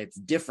assume that it's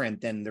different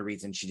than the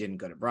reason she didn't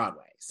go to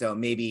Broadway. So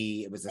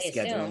maybe it was a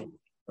scheduling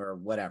or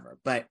whatever.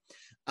 But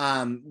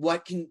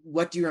what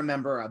do you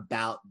remember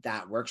about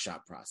that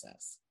workshop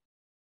process?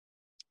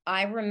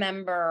 I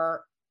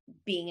remember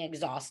being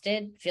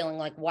exhausted, feeling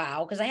like,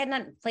 wow, because I had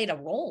not played a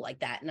role like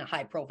that in a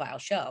high profile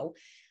show.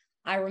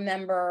 I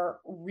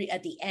remember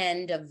at the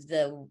end of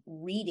the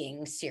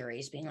reading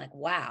series being like,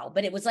 wow,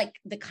 but it was like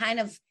the kind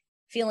of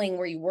feeling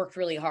where you worked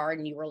really hard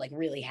and you were like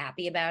really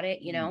happy about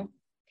it, you know?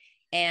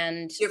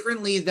 And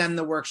differently than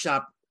the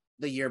workshop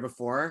the year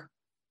before.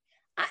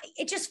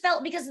 It just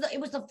felt, because it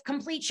was a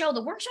complete show.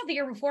 The workshop the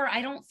year before,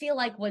 I don't feel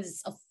like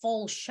was a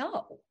full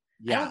show.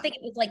 Yeah. I don't think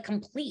it was like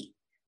complete.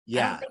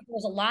 Yeah. I don't think there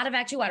was a lot of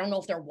act 2. I don't know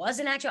if there was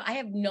an act 2. I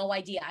have no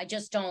idea. It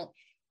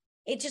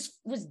just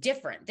was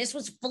different. This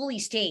was fully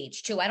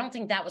staged too. I don't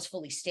think that was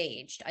fully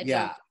staged. I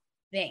don't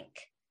think.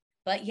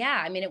 But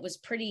yeah, I mean, it was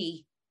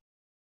pretty.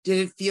 Did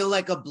it feel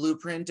like a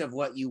blueprint of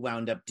what you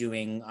wound up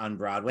doing on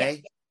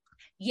Broadway?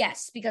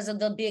 Yes, because of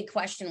the big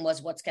question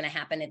was what's going to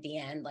happen at the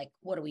end. Like,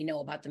 what do we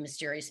know about the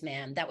mysterious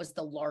man? That was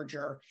the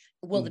larger,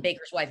 will the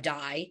baker's wife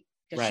die?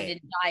 Because she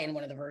didn't die in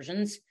one of the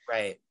versions.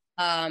 Right.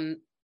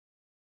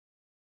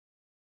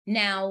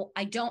 Now,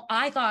 I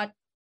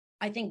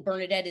think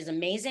Bernadette is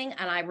amazing.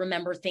 And I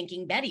remember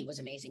thinking Betty was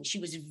amazing. She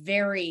was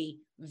very,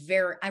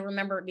 very, I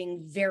remember it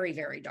being very,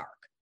 very dark.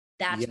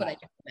 That's what I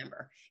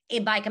remember.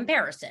 By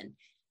comparison,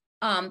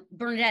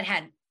 Bernadette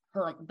had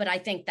her, but I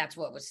think that's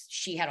what was,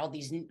 she had all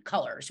these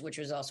colors, which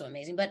was also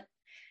amazing. But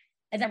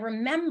as I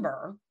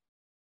remember,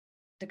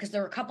 because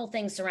there were a couple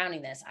things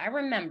surrounding this, I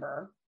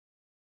remember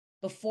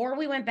before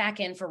we went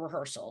back in for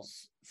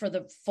rehearsals for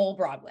the full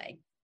Broadway,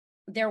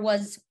 there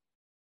was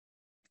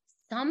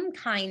some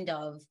kind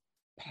of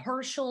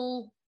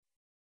partial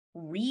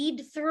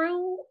read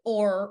through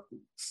or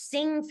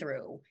sing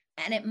through.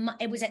 And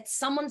it was at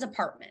someone's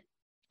apartment.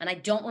 And I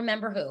don't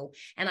remember who.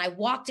 And I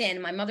walked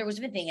in, my mother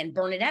was with me, and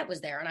Bernadette was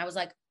there. And I was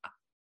like,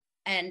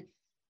 and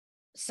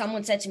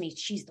someone said to me,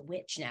 she's the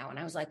witch now. And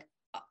I was like,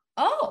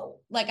 oh,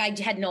 like I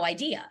had no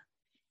idea.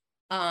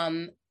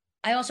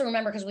 I also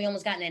remember, because we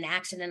almost got in an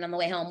accident on the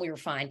way home. We were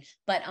fine.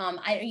 But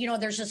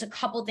there's just a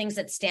couple things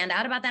that stand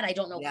out about that. I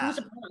don't know whose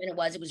apartment it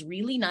was. It was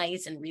really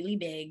nice and really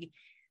big.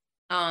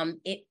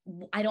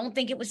 I don't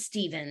think it was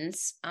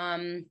Stevens.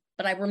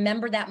 But I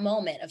remember that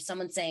moment of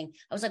someone saying,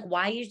 I was like,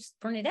 why is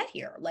Bernadette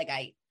here? Like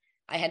I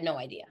had no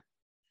idea.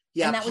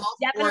 Yeah. And that was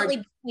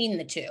definitely between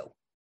the two.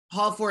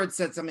 Paul Ford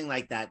said something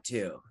like that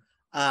too.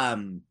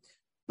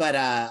 But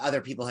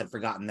other people had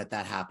forgotten that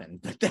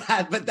happened. But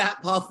that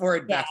Paul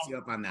Ford backs you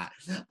up on that.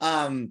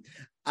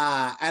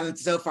 And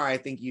so far, I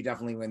think you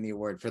definitely win the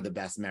award for the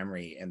best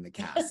memory in the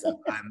cast. So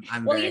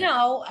I'm well, very,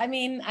 I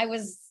mean, I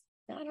was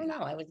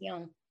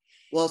young.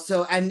 Well,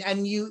 so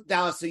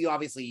you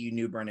obviously you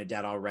knew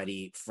Bernadette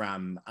already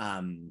from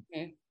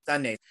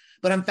Sundays,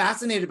 but I'm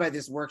fascinated by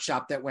this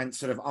workshop that went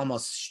sort of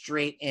almost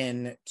straight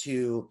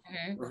into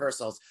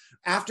rehearsals.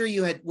 After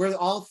were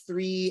all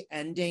three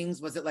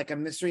endings, was it like a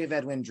Mystery of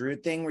Edwin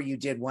Drood thing where you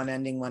did one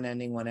ending,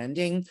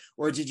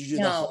 or did you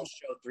do the whole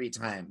show 3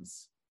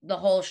 times? The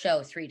whole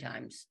show 3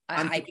 times.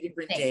 On 3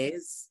 different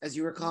days, as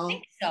you recall? I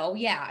think so,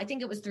 yeah. I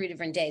think it was 3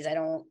 different days.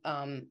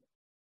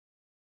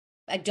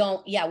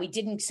 We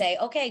didn't say,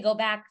 okay, go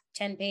back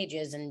 10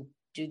 pages and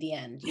do the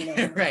end,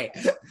 Right.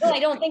 No, I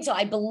don't think so.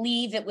 I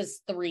believe it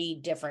was 3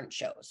 different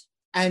shows.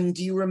 And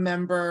do you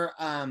remember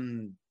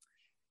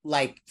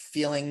like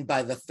feeling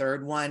by the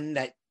third one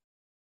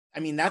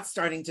that's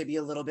starting to be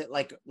a little bit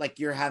like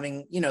you're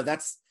having,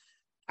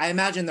 I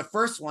imagine the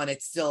first one,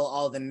 it's still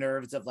all the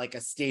nerves of like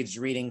a staged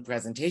reading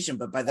presentation,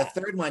 but by the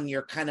third one,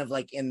 you're kind of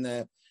like in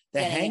the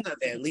hang of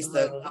it, at least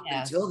up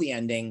until the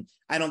ending.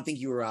 I don't think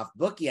you were off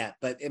book yet,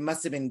 but it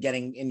must have been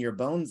getting in your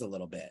bones a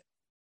little bit.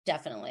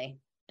 Definitely.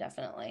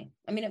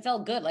 I mean, it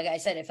felt good. Like I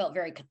said, it felt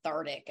very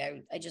cathartic.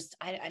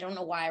 I don't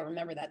know why I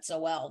remember that so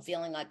well,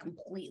 feeling like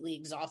completely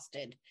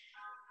exhausted.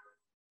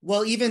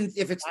 Well, even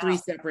if it's 3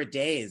 separate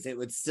days, it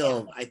would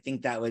still, I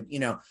think that would,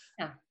 do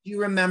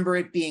you remember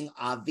it being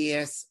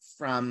obvious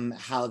from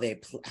how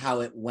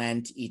it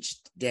went each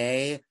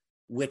day,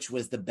 which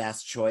was the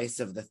best choice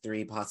of the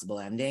 3 possible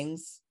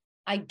endings?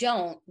 I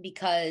don't,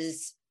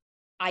 because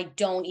I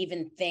don't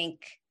even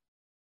think,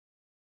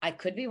 I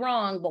could be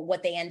wrong, but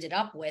what they ended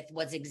up with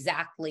was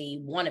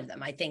exactly one of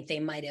them. I think they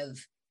might have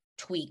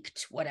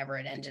tweaked whatever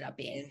it ended up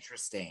being.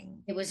 Interesting.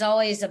 It was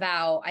always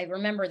about, I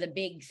remember the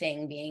big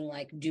thing being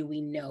like, do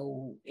we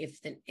know is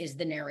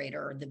the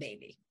narrator the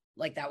baby?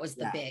 Like that was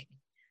the big.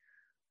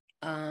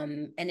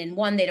 And in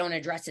one, they don't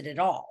address it at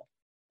all.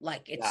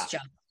 Like it's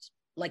just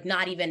like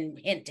not even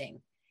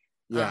hinting.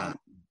 Yeah.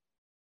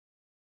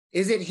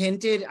 Is it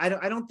hinted? I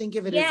don't think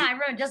of it. Yeah, I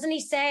remember. Doesn't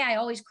he say, "I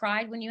always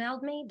cried when you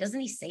held me"? Doesn't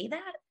he say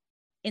that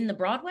in the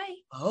Broadway?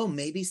 Oh,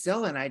 maybe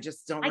so. And I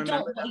just don't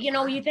remember.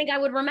 You think I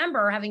would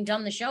remember having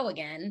done the show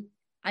again?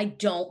 I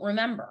don't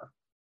remember.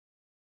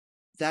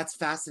 That's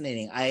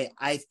fascinating.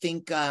 I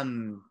think. Oh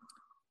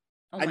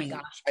my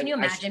gosh! Can you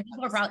imagine?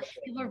 People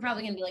are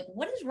probably going to be like,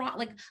 "What is wrong?"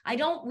 Like, I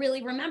don't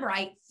really remember.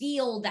 I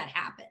feel that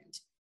happened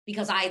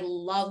because I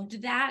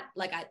loved that.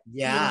 Like,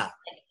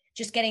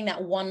 just getting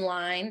that one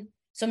line.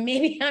 So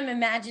maybe I'm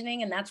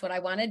imagining, and that's what I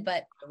wanted.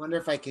 But I wonder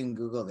if I can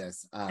Google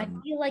this. I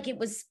feel like it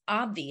was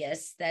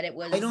obvious that it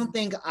was. I don't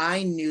think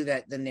I knew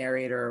that the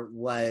narrator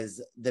was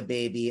the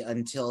baby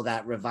until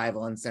that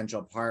revival in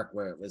Central Park,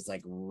 where it was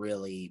like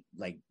really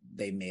like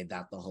they made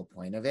that the whole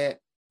point of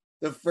it.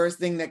 The first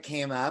thing that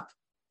came up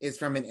is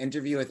from an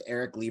interview with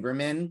Eric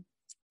Lieberman,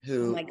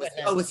 who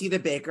was he the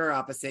baker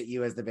opposite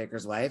you as the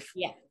baker's wife?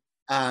 Yeah.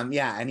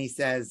 And he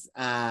says,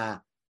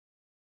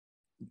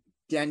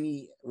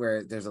 Denny,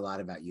 where there's a lot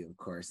about you, of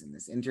course, in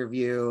this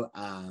interview.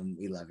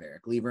 We love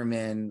Eric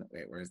Lieberman.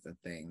 Wait, where's the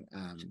thing?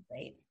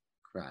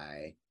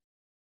 Cry.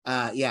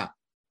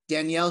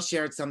 Danielle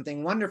shared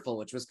something wonderful,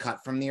 which was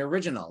cut from the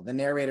original. The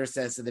narrator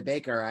says to the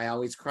baker, "I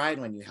always cried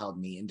when you held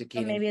me,"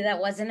 indicating maybe that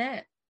wasn't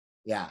it.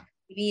 Yeah.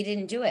 Maybe he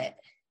didn't do it.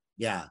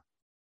 Yeah.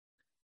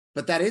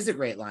 But that is a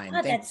great line.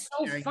 God, that's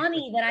so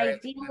funny that I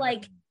feel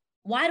like,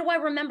 why do I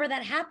remember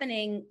that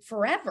happening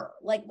forever?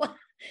 Like what?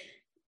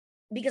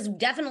 Because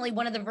definitely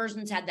one of the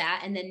versions had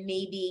that. And then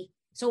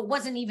so it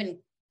wasn't even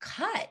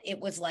cut. It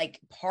was like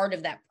part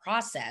of that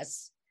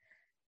process.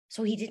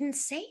 So he didn't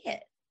say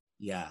it.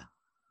 Yeah.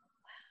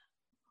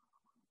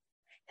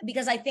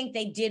 Because I think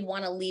they did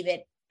want to leave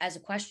it as a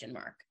question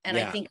mark. And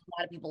I think a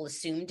lot of people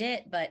assumed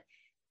it, but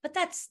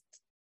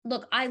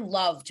look, I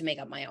love to make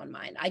up my own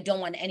mind. I don't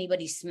want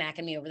anybody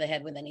smacking me over the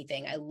head with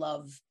anything. I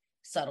love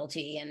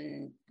subtlety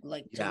and to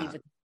leave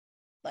it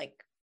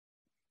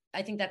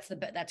I think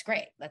that's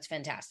great. That's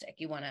fantastic.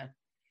 You want to.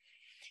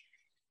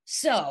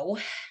 So,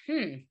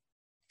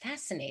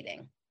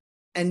 fascinating.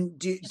 And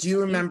do you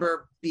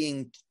remember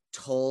being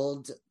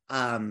told,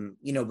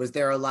 was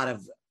there a lot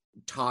of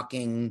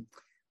talking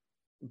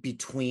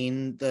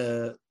between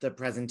the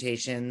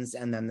presentations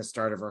and then the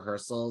start of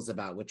rehearsals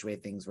about which way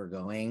things were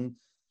going?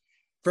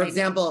 For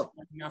example,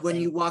 when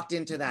you walked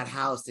into that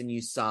house and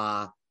you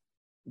saw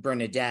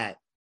Bernadette,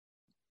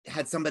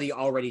 had somebody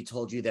already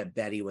told you that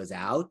Betty was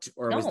out,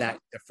 or was that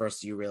the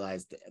first you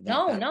realized?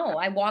 No.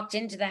 I walked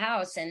into the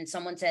house and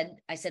someone said,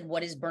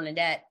 "What is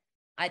Bernadette?"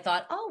 I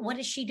thought, "Oh, what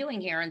is she doing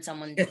here?" And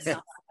someone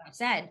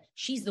said,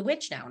 "She's the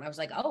witch now." And I was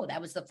like, "Oh, that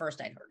was the first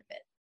I'd heard of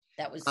it."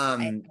 That was,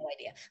 I had no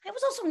idea. I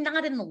was also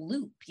not in the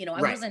loop.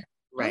 I wasn't,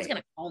 no one's going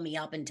to call me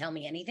up and tell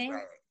me anything.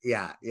 Right.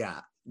 Yeah.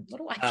 What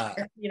do I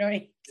care? You know what I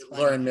mean?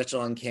 Lauren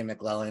Mitchell and Kay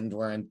McClelland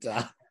weren't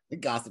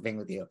gossiping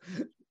with you.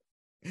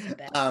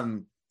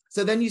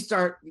 So then you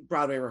start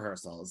Broadway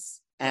rehearsals,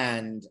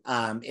 and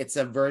it's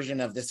a version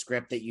of the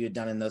script that you had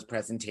done in those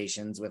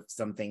presentations with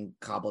something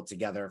cobbled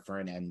together for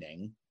an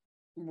ending.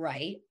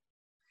 Right.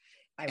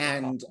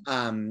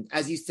 And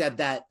as you said,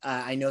 that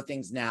I Know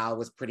Things Now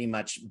was pretty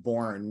much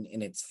born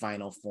in its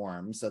final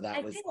form. So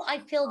that I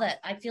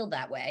feel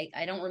that way.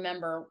 I don't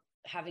remember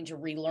having to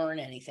relearn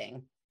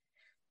anything.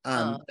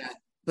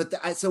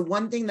 So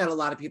one thing that a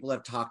lot of people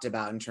have talked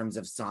about in terms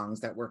of songs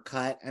that were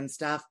cut and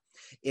stuff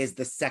is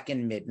the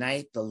Second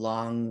Midnight, the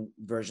long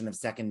version of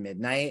Second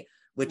Midnight,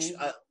 which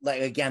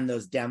like again,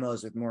 those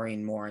demos with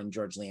Maureen Moore and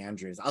George Lee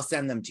Andrews. I'll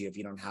send them to you if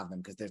you don't have them,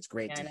 because it's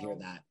great to hear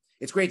that.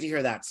 It's great to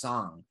hear that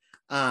song.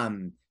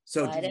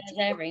 So why does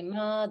every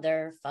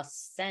mother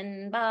fuss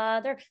and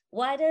bother?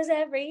 Why does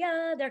every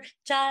other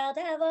child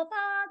have a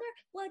father?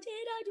 What did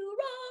I do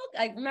wrong?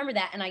 I remember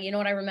that. And you know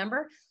what I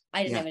remember?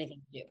 I didn't have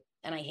anything to do.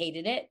 And I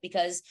hated it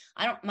because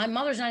my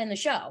mother's not in the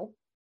show,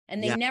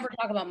 and they never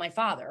talk about my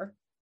father.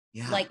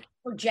 Yeah. Like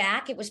for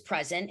Jack, it was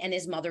present and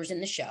his mother's in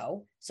the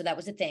show. So that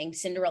was the thing.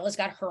 Cinderella's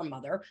got her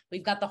mother.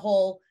 We've got the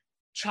whole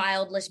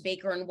childless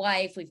baker and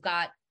wife. We've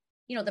got,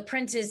 the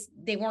princes,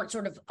 they weren't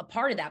sort of a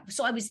part of that.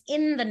 So I was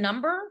in the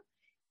number,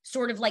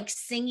 sort of like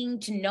singing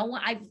to no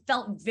one. I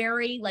felt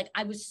very like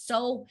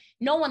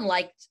no one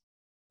liked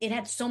it.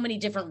 Had so many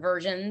different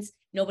versions.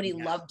 Nobody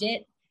loved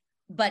it,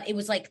 but it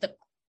was like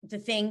the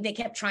thing they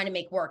kept trying to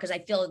make work, because I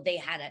feel they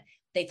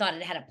thought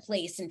it had a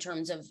place in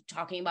terms of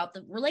talking about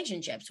the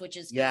relationships, which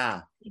is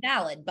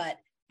valid. But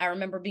I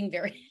remember being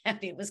very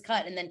happy it was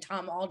cut. And then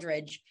Tom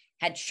Aldridge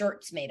had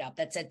shirts made up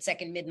that said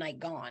Second Midnight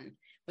Gone,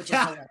 which is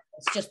hilarious,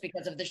 just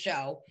because of the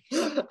show.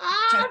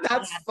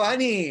 That's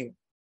funny.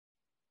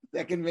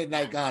 Second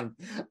Midnight Gone.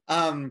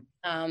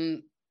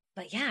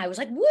 But yeah, I was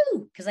like,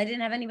 woo, because I didn't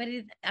have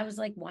anybody. I was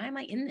like, why am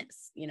I in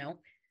this? It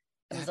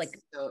was like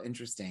so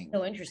interesting.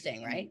 So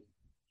interesting, right?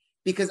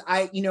 Because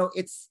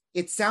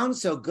it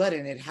sounds so good,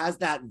 and it has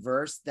that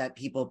verse that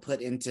people put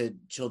into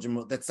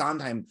Children, that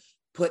Sondheim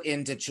put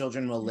into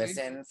Children Will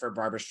Listen, for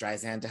Barbara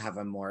Streisand to have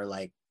a more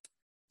like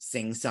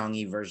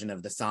sing-songy version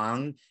of the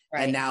song.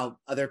 Right. And now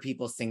other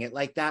people sing it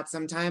like that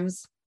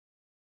sometimes.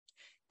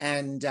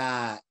 And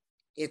I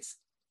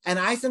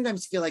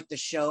sometimes feel like the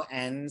show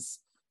ends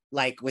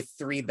like with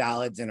 3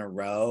 ballads in a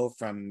row,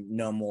 from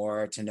No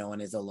More to No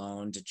One Is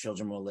Alone to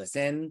Children Will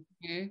Listen.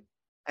 Mm-hmm.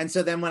 And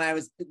so then when I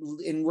was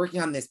working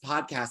on this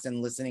podcast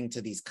and listening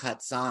to these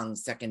cut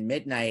songs, Second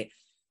Midnight,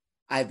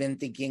 I've been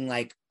thinking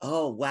like,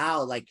 oh,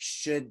 wow, like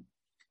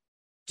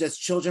does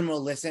Children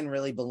Will Listen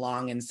really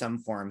belong in some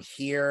form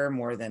here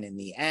more than in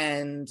the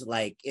end?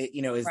 Like,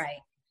 is right.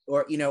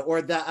 Or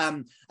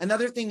the,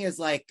 another thing is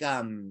like,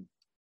 on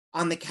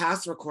the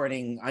cast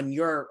recording, on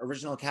your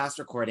original cast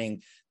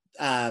recording,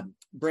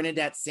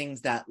 Bernadette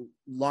sings that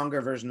longer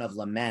version of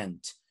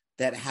Lament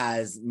that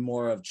has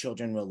more of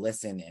Children Will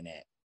Listen in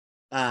it.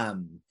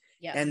 And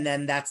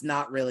then that's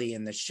not really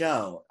in the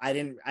show.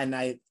 I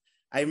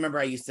remember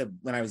I used to,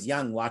 when I was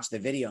young, watch the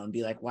video and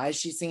be like, why is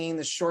she singing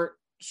the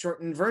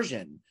shortened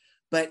version?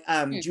 But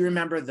do you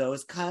remember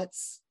those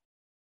cuts?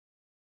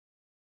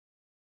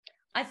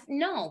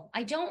 No,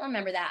 I don't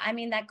remember that. I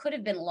mean, that could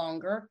have been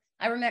longer.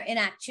 I remember in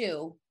Act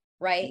 2,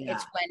 right? Yeah.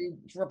 It's when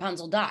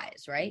Rapunzel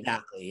dies, right?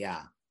 Exactly,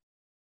 yeah.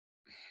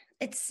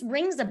 It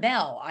rings a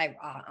bell,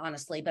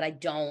 honestly, but I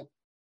don't.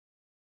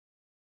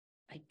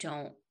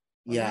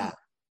 Yeah.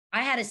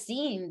 I had a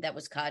scene that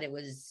was cut. It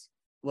was.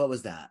 What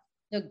was that?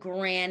 The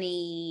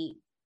granny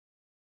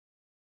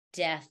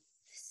death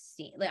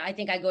scene. Like, I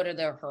think I go to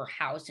her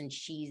house and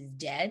she's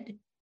dead.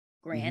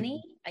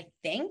 Granny, I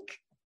think.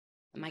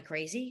 Am I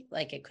crazy?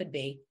 Like, it could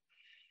be.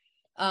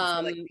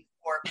 But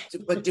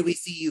do we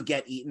see you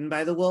get eaten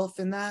by the wolf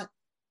in that?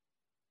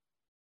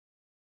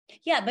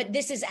 Yeah, but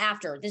this is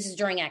after. This is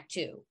during Act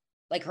 2.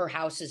 Like, her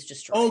house is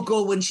destroyed. Oh,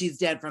 go when she's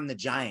dead from the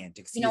giant.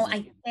 Excuse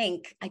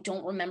me. I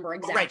don't remember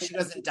exactly. Oh, right, she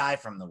doesn't die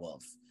from the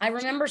wolf. I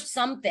remember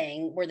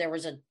something where there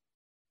was a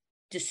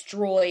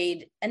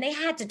destroyed, and they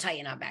had to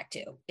tighten up Act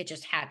 2. It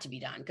just had to be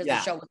done because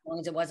the show was as long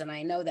as it was, and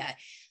I know that.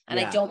 And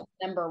I don't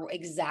remember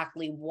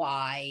exactly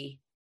why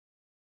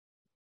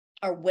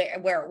or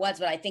where it was,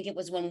 but I think it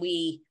was when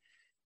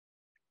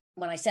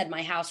I said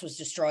my house was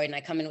destroyed and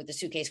I come in with the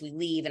suitcase, we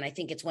leave, and I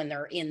think it's when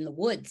they're in the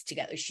woods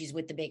together. She's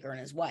with the baker and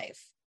his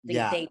wife.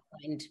 They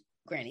find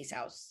Granny's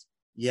house.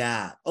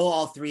 Yeah. Oh,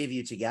 all 3 of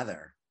you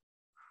together.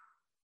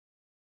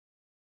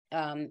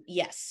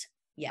 Yes.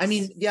 I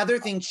mean, the other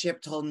thing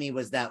Chip told me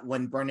was that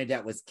when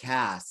Bernadette was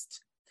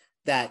cast,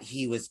 that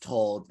he was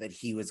told that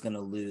he was going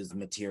to lose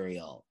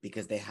material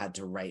because they had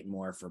to write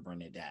more for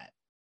Bernadette.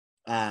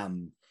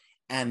 And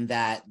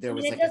that there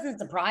was. It doesn't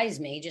surprise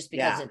me just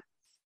because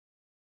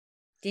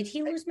did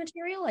he lose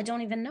material? I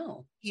don't even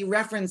know. He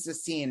referenced a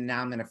scene.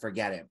 Now I'm going to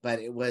forget it, but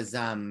it was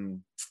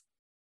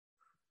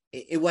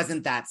it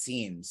wasn't that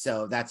scene.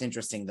 So that's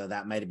interesting, though.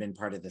 That might have been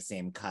part of the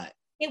same cut.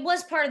 It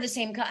was part of the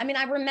same cut. I mean,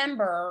 I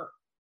remember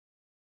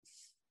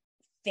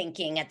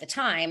thinking at the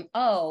time,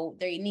 oh,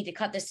 they need to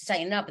cut this to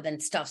tighten up, but then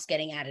stuff's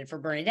getting added for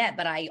Bernadette.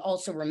 But I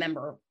also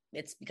remember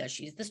it's because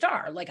she's the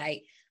star. Like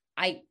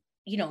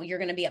you're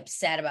going to be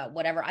upset about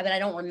whatever. I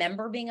don't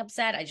remember being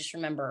upset. I just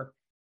remember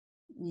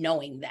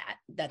knowing that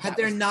had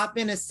there not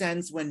been a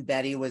sense when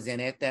Betty was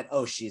in it that,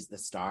 oh, she's the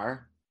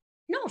star?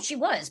 No, she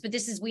was, but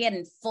we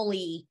hadn't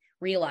fully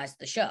realized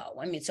the show.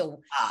 I mean,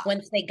 so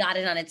once they got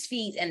it on its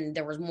feet and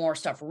there was more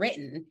stuff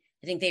written,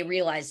 I think they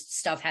realized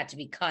stuff had to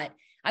be cut.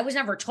 I was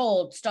never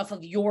told stuff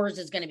of yours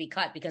is going to be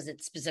cut because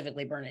it's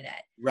specifically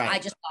Bernadette. Right. I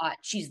just thought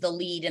she's the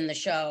lead in the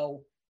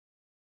show.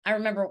 I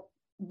remember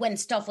when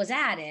stuff was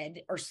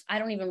added, or I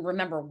don't even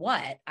remember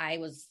what I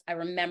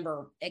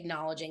remember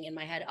acknowledging in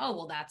my head, oh,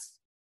 well,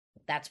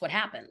 that's what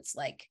happens.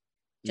 Like,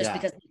 just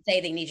because they say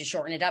they need to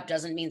shorten it up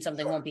doesn't mean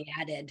something won't be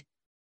added.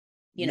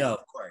 No,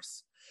 of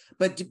course.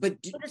 But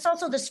it's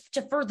also this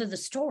to further the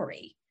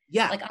story.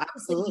 Yeah, like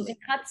absolutely. You can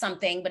cut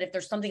something, but if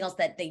there's something else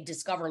that they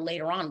discover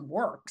later on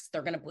works,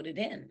 they're going to put it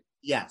in.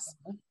 Yes.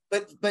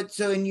 But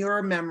so in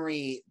your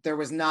memory, there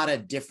was not a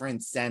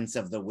different sense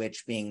of the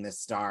witch being the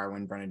star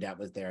when Bernadette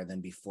was there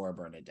than before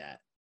Bernadette.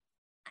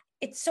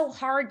 It's so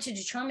hard to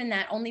determine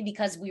that only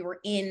because we were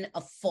in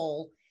a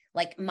full,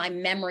 like my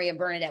memory of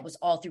Bernadette was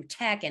all through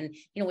tech. And,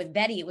 with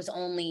Betty, it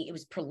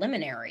was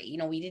preliminary.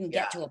 We didn't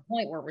get to a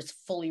point where it was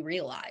fully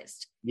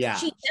realized. Yeah.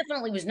 She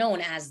definitely was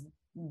known as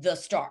the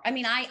star. I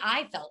mean,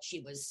 I felt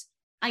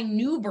I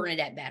knew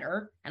Bernadette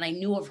better and I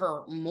knew of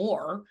her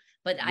more,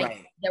 but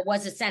there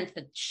was a sense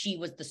that she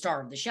was the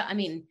star of the show. I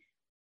mean,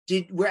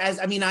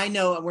 I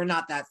know we're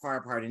not that far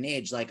apart in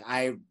age. Like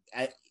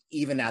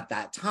even at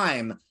that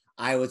time,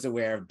 I was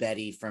aware of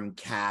Betty from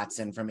Cats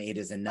and from Eight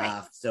Is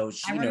Enough. Right. So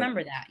I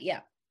remember that. Yeah.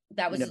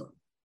 That was, so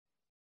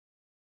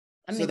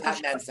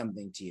that meant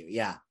something to you.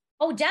 Yeah.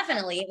 Oh,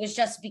 definitely. It was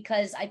just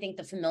because I think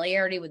the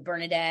familiarity with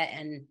Bernadette,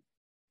 and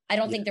I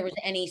don't think there was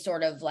any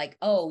sort of like,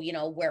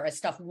 whereas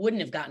stuff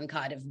wouldn't have gotten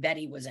cut if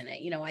Betty was in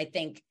it. I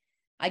think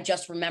I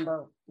just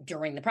remember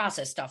during the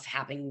process stuff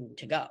happening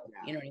to go.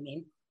 Yeah. You know what I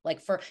mean? Like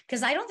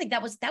because I don't think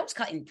that was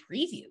cut in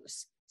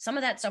previews. Some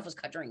of that stuff was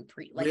cut during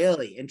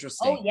really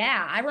interesting. Oh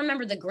yeah. I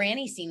remember the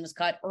granny scene was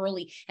cut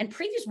early and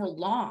previews were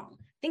long.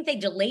 I think they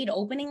delayed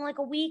opening like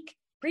a week.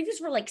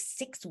 Previews were like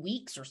 6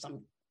 weeks or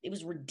something. It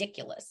was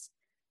ridiculous.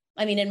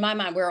 I mean, in my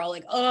mind, we're all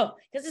like, oh,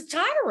 because it's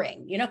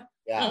tiring,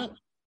 Yeah.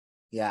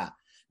 Yeah.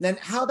 Then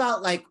how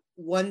about like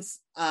once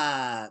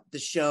the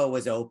show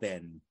was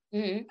open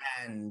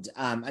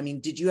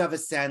and did you have a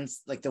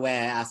sense, like the way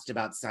I asked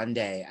about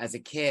Sunday as a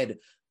kid,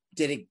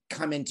 did it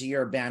come into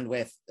your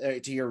bandwidth,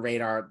 to your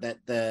radar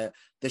that the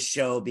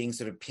show being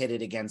sort of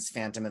pitted against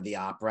Phantom of the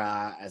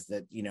Opera as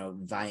the,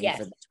 vying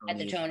for the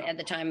Tonys? At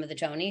the time of the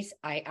Tonys,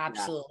 I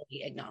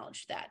absolutely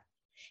acknowledged that.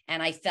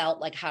 And I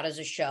felt like, how does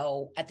a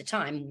show at the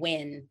time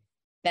win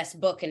best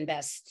book and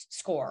best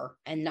score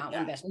and not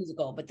win best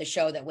musical, but the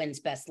show that wins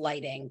best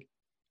lighting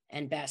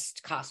and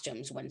best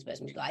costumes wins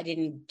best musical? I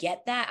didn't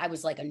get that. I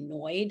was like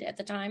annoyed at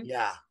the time.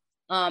 Yeah.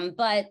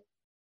 But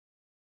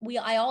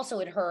I also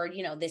had heard,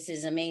 this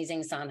is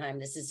amazing Sondheim.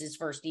 This is his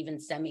first even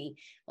semi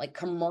like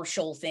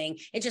commercial thing.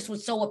 It just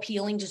was so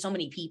appealing to so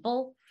many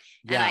people.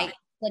 Yeah.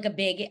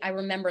 And I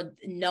remember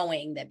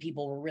knowing that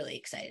people were really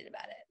excited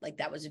about it. Like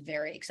that was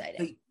very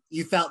exciting.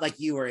 You felt like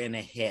you were in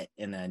a hit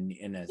in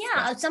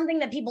a something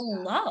that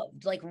people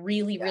loved, like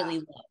really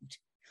loved.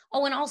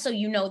 Oh, and also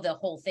the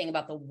whole thing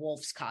about the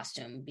wolf's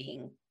costume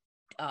being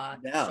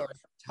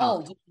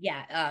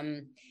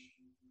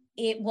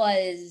it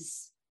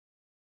was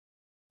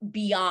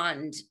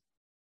beyond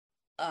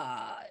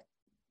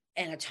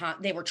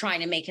they were trying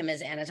to make him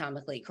as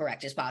anatomically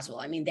correct as possible.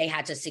 I mean, they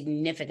had to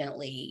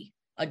significantly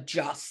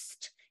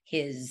adjust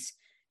his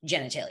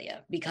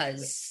genitalia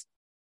because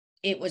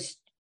it was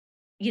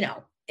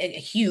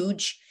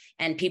huge,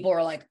 and people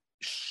were like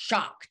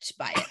shocked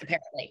by it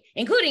apparently,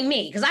 including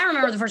me, because I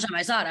remember the first time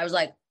I saw it, I was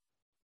like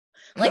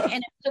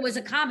and it was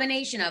a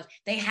combination of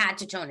they had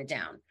to tone it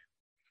down.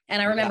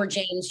 And I remember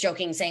James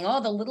joking, saying,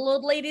 oh, the little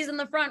old ladies in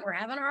the front were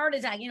having a heart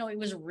attack. It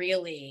was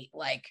really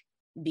like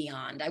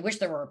beyond. I wish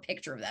there were a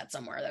picture of that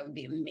somewhere. That would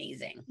be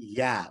amazing.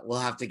 Yeah, we'll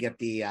have to get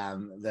the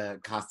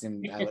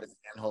costume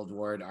Handhold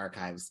Ward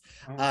archives.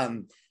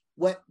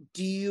 What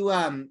do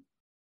you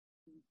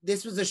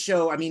this was a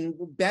show,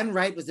 Ben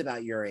Wright was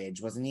about your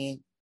age, wasn't he?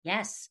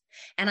 Yes.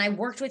 And I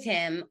worked with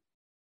him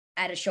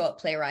at a show at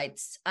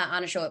Playwrights,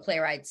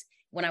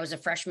 when I was a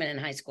freshman in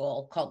high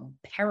school called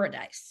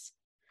Paradise.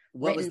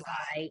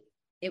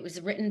 It was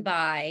written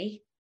by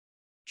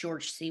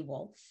George C.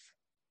 Wolfe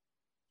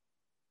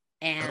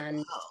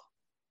and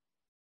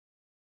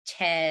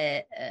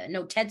Ted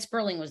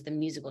Sperling was the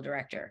musical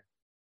director.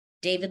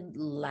 David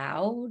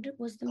Loud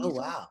was the musical.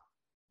 Oh, wow.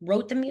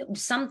 Wrote the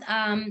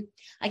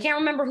I can't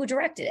remember who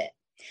directed it,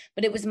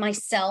 but it was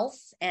myself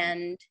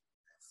and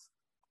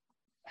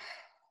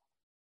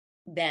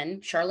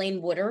Ben,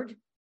 Charlene Woodard.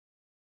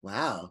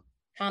 Wow.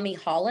 Tommy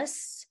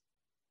Hollis.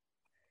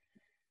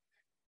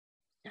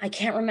 I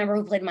can't remember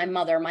who played my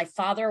mother. My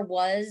father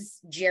was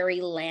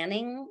Jerry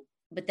Lanning,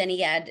 but then he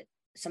had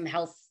some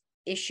health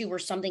issue or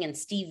something, and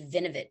Steve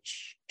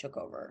Vinovich took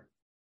over.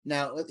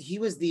 Now, he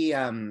was the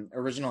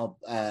original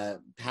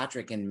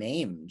Patrick and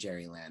Mame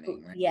Jerry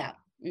Lanning, right? Yeah.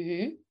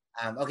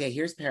 Mm-hmm. Okay,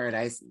 here's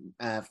Paradise.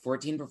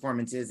 14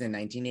 performances in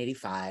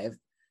 1985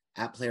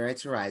 at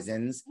Playwrights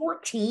Horizons.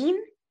 14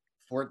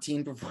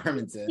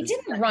 performances. He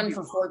didn't run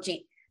for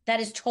 14. That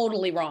is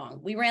totally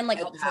wrong. We ran like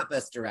Ted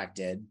Pappas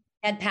directed.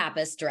 Ted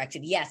Pappas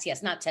directed.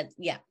 Yes, not Ted.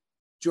 Yeah.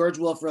 George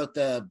Wolfe wrote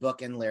the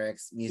book and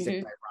lyrics,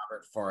 music by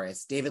Robert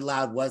Forrest. David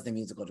Loud was the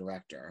musical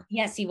director.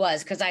 Yes, he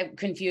was, because I'm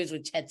confused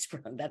with Ted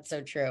Sprung. That's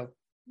so true.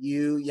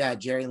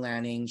 Jerry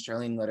Lanning,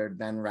 Charlene Woodard,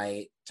 Ben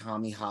Wright,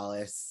 Tommy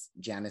Hollis,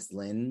 Janice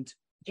Lind.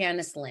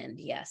 Janice Lind,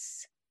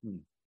 yes.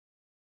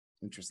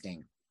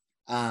 Interesting.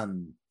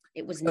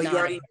 It was not. You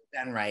already knew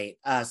Ben Wright.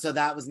 So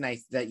that was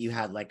nice that you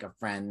had like a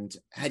friend.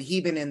 Had he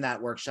been in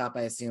that workshop,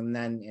 I assume,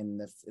 then in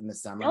the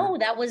summer? Oh,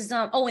 that was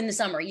in the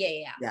summer.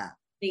 Yeah. Yeah.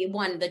 The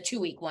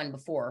 2-week one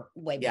before,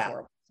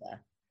 before.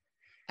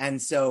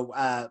 And so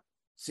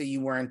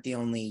you weren't the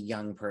only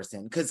young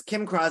person, because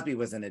Kim Crosby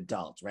was an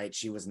adult, right?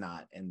 She was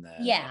not in the.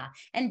 Yeah.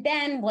 And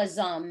Ben was,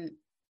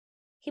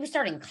 he was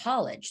starting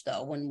college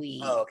though, when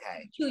we,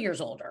 2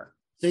 years older.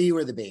 So you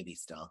were the baby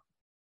still.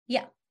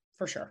 Yeah,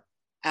 for sure.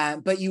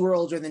 But you were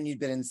older than you'd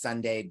been in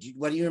Sunday.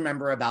 What do you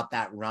remember about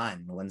that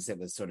run once it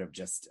was sort of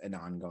just an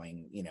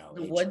ongoing,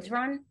 the Woods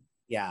run?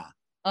 Yeah.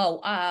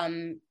 Oh,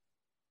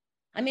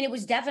 I mean, it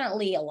was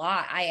definitely a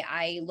lot.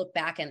 I look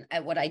back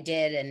at what I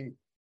did, and,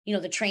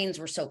 the trains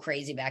were so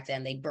crazy back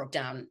then. They broke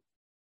down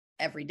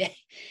every day.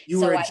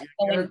 You were a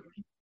junior?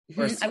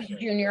 I was a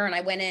junior, and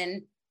I went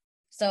in.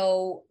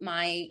 So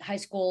my high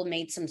school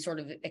made some sort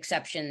of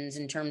exceptions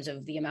in terms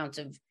of the amount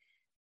of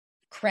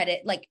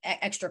credit, like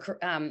extra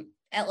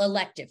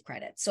elective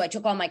credits. So I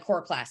took all my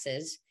core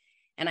classes,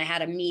 and I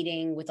had a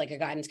meeting with like a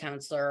guidance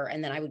counselor,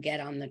 and then I would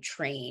get on the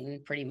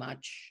train pretty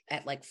much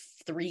at like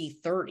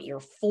 3:30 or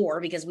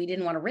 4, because we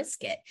didn't want to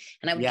risk it.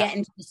 And I would get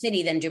into the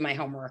city, then do my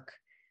homework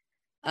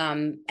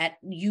at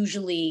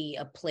usually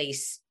a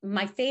place.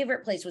 My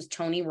favorite place was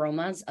Tony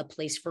Roma's, a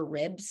place for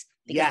ribs,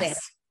 because they had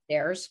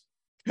stairs.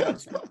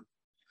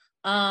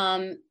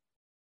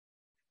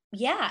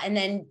 Yeah, and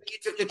then you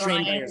took the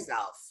train by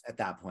yourself at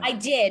that point. I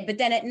did, but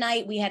then at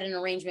night we had an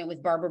arrangement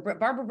with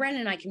Barbara Brennan,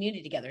 and I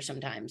commuted together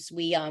sometimes.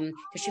 We because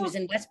she was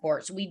in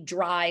Westport, so we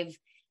drive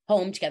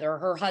home together.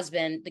 Her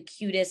husband, the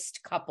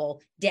cutest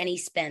couple, Denny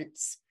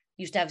Spence,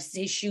 used to have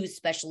his shoes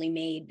specially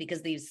made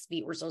because his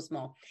feet were so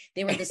small.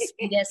 They were the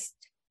sweetest.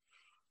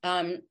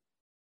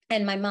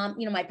 And my mom,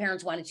 my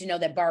parents wanted to know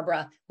that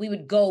Barbara, we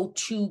would go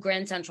to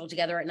Grand Central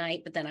together at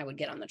night, but then I would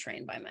get on the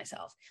train by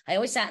myself. I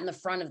always sat in the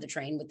front of the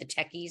train with the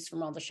techies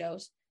from all the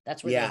shows.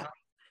 That's where they were.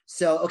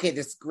 So, okay,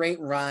 this great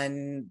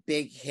run,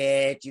 big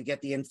hit. You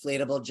get the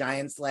inflatable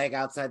giant's leg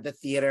outside the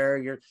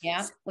theater.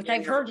 Which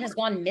I've heard has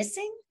gone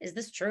missing. Is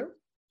this true?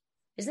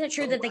 Isn't it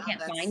true that they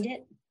can't find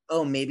it?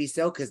 Oh, maybe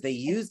so, because they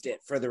used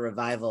it for the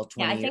revival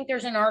 20 I think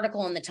there's an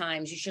article in the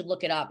Times. You should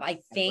look it up. I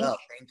think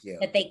thank you.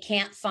 That they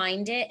can't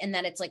find it, and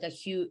that it's like a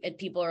huge,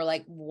 people are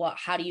like, what,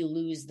 how do you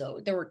lose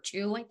those? There were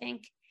 2, I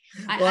think.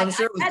 Well, I'm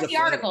sure it was the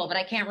article, but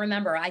I can't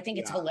remember. I think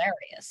it's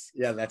hilarious.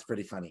 Yeah, that's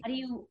pretty funny. How do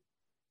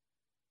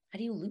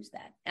you lose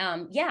that?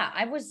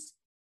 It was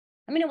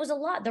a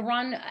lot, the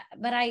run,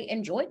 but I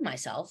enjoyed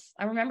myself.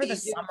 I remember the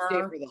summer.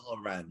 Stay for the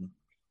whole run.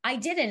 I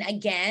didn't.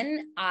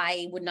 Again,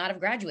 I would not have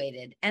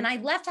graduated. And I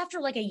left after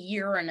like a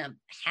year and a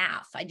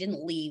half. I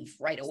didn't leave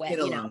right away.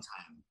 It's been a long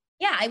time.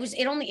 Yeah,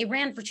 it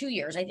ran for 2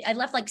 years. I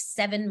left like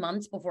 7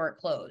 months before it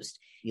closed.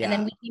 Yeah. And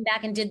then we came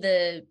back and did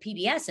the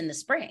PBS in the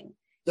spring.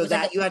 So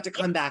that you had to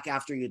come back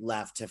after you'd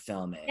left to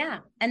film it. Yeah.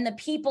 And the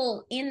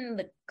people in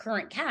the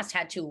current cast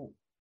had to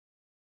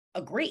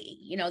agree.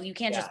 You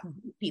can't just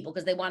boot people,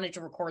 because they wanted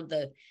to record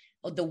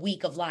the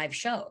week of live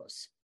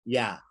shows.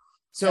 Yeah.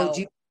 So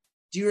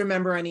do you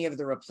remember any of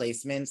the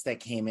replacements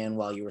that came in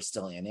while you were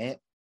still in it?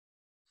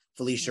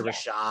 Felicia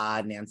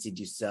Rashad, Nancy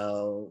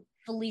Dussault.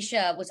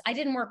 Felicia I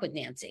didn't work with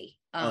Nancy.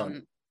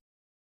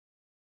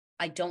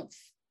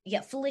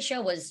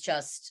 Felicia was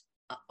just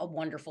a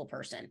wonderful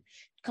person.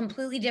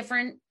 Completely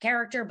different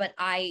character, but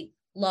I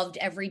loved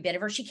every bit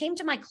of her. She came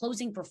to my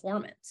closing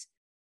performance.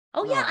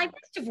 I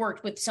must have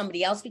worked with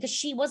somebody else, because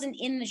she wasn't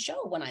in the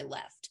show when I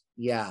left.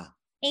 Yeah.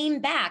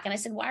 Came back, and I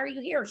said, "Why are you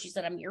here?" She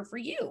said, "I'm here for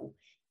you."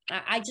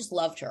 I just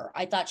loved her.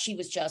 I thought she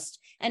was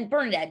and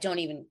Bernadette,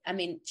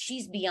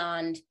 she's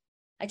beyond.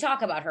 I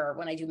talk about her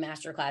when I do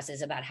master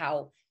classes about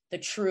how the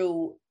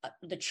true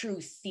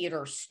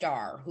theater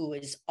star, who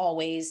is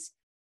always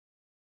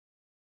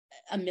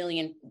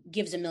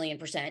gives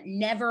 1,000,000%,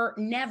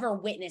 never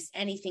witnessed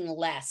anything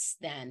less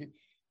than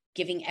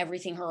giving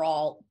everything her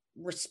all,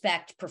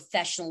 respect,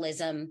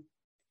 professionalism,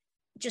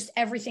 just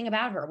everything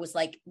about her was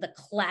like the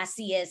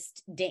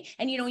classiest day.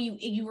 And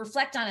you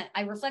reflect on it.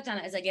 I reflect on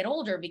it as I get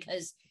older,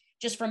 because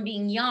just from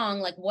being young,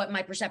 like what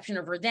my perception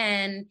of her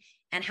then,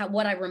 and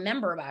what I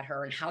remember about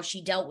her, and how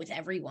she dealt with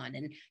everyone,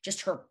 and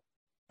just her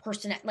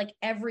person, like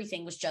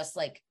everything was just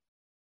like,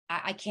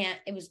 I can't,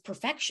 it was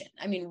perfection.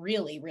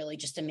 Really, really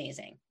just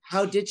amazing.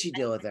 How did she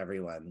deal with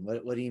everyone?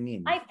 What do you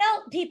mean? I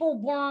felt people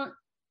weren't,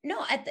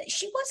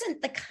 she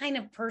wasn't the kind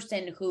of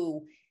person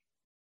who,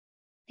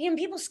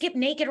 people skip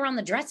naked around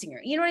the dressing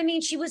room. You know what I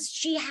mean? She was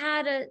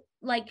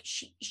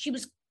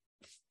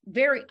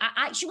very,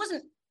 she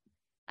wasn't,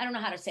 I don't know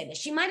how to say this.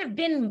 She might have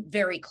been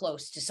very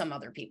close to some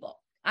other people.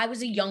 I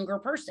was a younger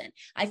person.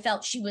 I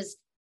felt she was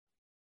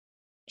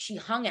she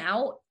hung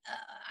out.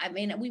 I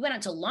mean, we went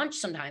out to lunch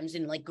sometimes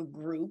in like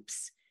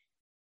groups,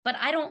 but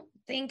I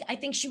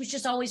think she was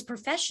just always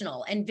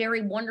professional and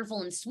very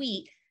wonderful and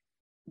sweet.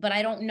 But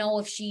I don't know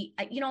if she,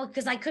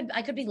 because I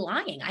could be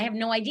lying. I have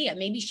no idea.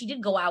 Maybe she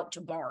did go out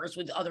to bars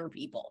with other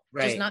people,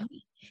 just not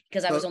me,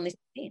 because I was only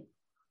 16.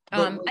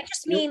 I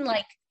just mean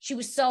like she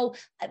was so,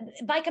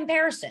 by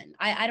comparison,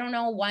 I don't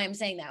know why I'm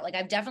saying that. Like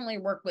I've definitely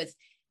worked with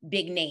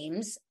big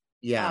names.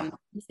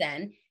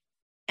 Then,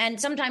 and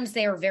sometimes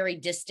they are very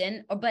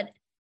distant, but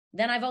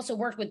then I've also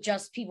worked with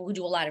just people who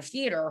do a lot of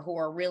theater who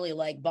are really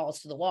like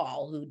balls to the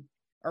wall, who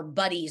are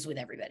buddies with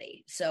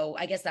everybody. So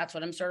I guess that's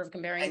what I'm sort of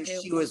comparing it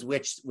to. She was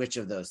which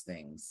of those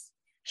things?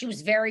 She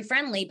was very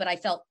friendly, but I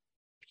felt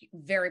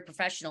very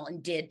professional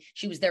and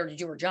she was there to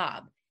do her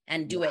job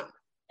and do it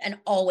and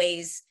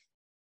always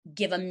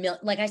give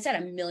like I said,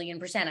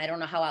 1,000,000%. I don't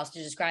know how else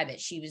to describe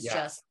it. She was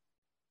just.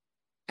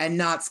 And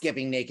not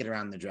skipping naked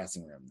around the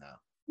dressing room though.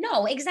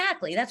 No,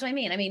 exactly. That's what I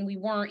mean. I mean, we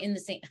weren't in the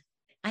same.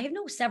 I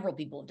know several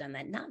people have done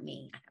that, not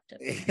me. I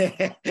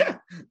have to.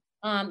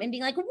 And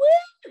being like, woo,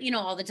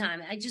 all the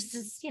time. I just,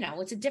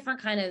 it's a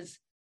different kind of,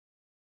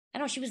 I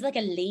don't know. She was like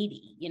a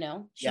lady,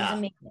 she was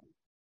amazing.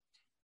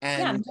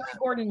 And Mary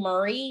Gordon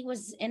Murray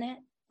was in it.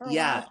 For a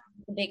while,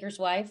 the baker's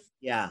wife.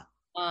 Yeah.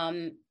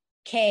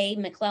 Kay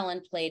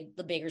McClellan played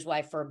the baker's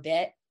wife for a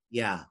bit.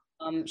 Yeah.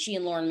 She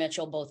and Lauren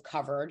Mitchell both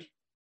covered.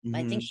 Mm-hmm.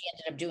 I think she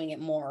ended up doing it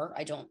more.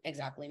 I don't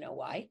exactly know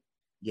why.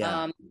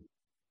 Yeah.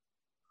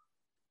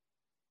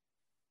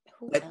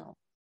 Who else?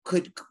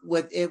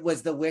 It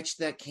was the witch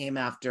that came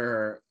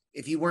after,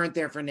 if you weren't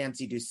there for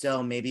Nancy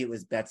Dussault, maybe it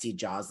was Betsy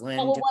Joslin.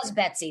 Oh, it was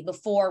Betsy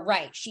before,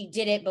 right. She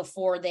did it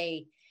before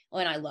and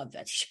I love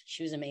Betsy.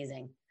 She was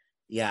amazing.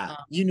 Yeah.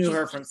 You knew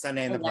her from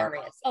Sunday in the Park.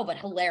 Oh, but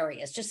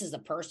hilarious. Just as a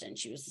person.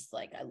 She was just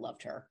like, I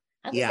loved her.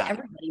 I loved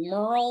everybody.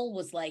 Merle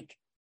was like,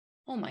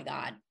 oh my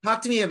God.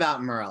 Talk to me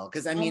about Merle.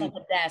 Cause I mean,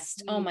 the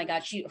best. Oh my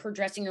God. Her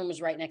dressing room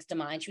was right next to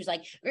mine. She was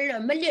like,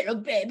 my little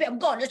baby, I'm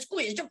going to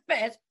squeeze your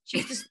face.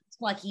 She's just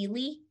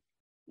Swahili.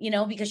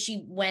 Because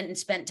she went and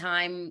spent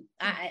time,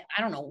 I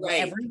don't know,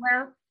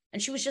 everywhere.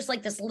 And she was just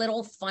like this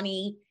little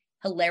funny,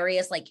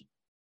 hilarious, like,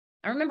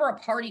 I remember a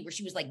party where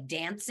she was like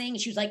dancing.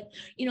 She was like,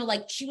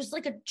 like she was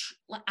like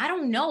I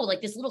don't know,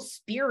 like this little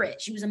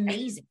spirit. She was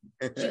amazing.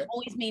 She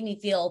always made me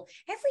feel,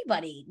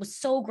 everybody was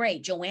so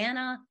great.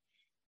 Joanna,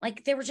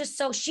 like they were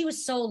just she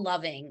was so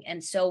loving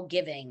and so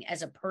giving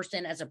as a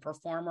person, as a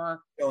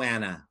performer.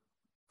 Joanna.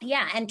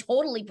 Yeah. And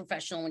totally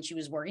professional when she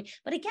was working.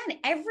 But again,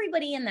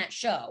 everybody in that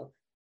show,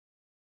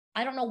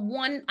 in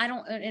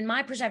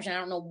my perception, I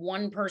don't know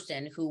one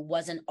person who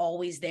wasn't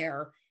always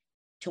there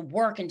to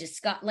work and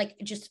discuss, like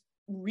just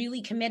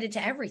really committed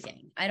to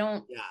everything.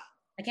 I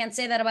can't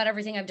say that about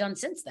everything I've done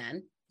since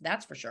then.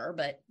 That's for sure.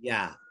 But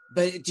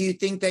but do you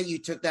think that you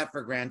took that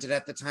for granted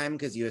at the time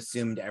because you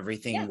assumed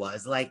everything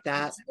was like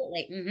that?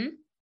 Absolutely.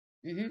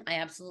 I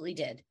absolutely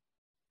did.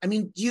 I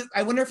mean,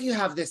 I wonder if you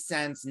have this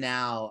sense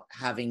now,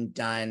 having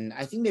done,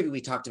 I think maybe we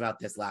talked about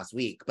this last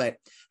week, but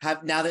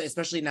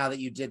especially now that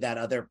you did that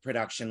other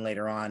production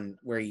later on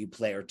where you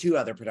play, or two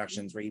other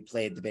productions where you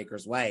played the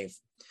baker's wife,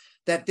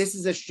 that this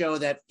is a show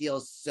that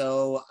feels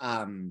so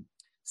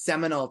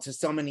seminal to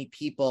so many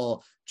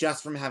people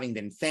just from having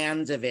been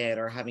fans of it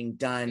or having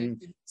done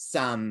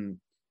some,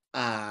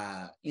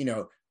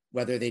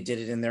 whether they did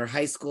it in their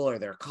high school or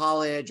their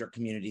college or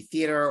community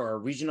theater or a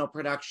regional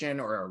production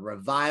or a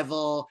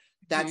revival.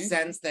 That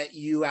sense that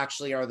you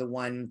actually are the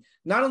one,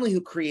 not only who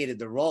created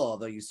the role,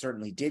 although you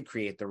certainly did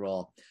create the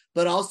role,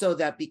 but also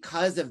that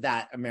because of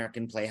that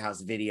American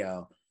Playhouse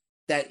video,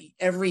 that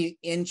every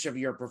inch of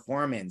your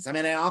performance, I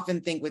mean, I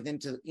often think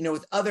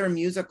with other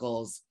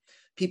musicals,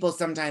 people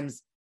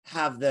sometimes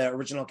have the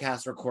original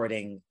cast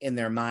recording in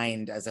their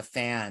mind as a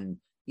fan,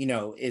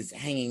 is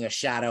hanging a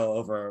shadow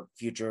over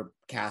future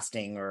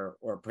casting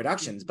or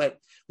productions. But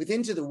with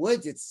Into the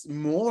Woods, it's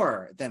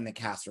more than the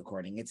cast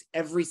recording. It's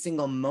every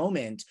single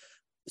moment.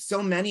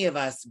 So many of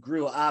us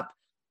grew up,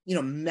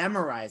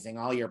 memorizing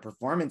all your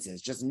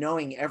performances, just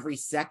knowing every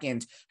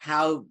second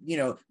how,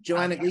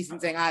 Joanna Gleason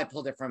saying, I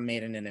pulled it from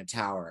Maiden in a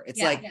Tower. It's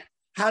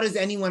how does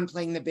anyone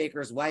playing the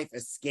baker's wife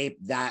escape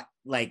that?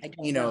 Like,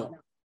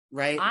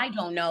 right? I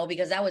don't know,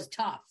 because that was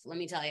tough. Let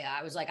me tell you,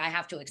 I was like, I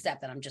have to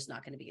accept that I'm just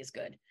not going to be as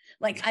good.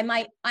 Like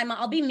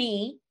I'll be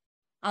me.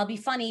 I'll be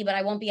funny, but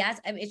I won't be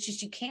it's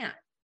just, you can't.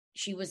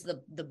 She was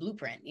the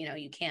blueprint,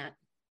 you can't.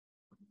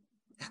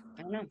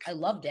 I don't know. I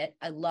loved it.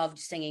 I loved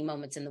singing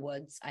Moments in the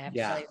Woods. I have to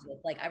tell you,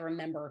 like, I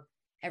remember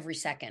every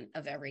second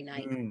of every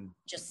night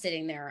just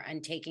sitting there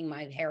and taking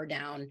my hair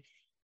down.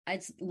 I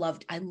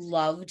loved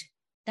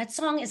that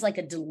song. Is like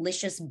a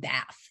delicious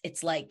bath.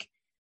 It's like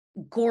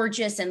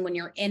gorgeous. And when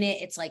you're in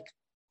it, it's like,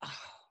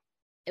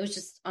 it was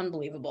just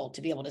unbelievable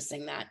to be able to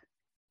sing that.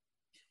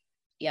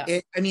 Yeah.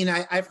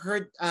 I've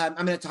heard, I'm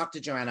going to talk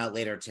to Joanna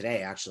later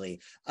today,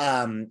 actually.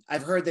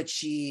 I've heard that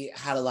she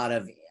had a lot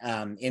of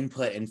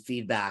input and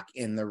feedback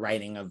in the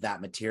writing of that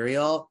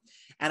material.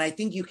 And I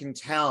think you can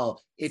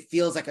tell it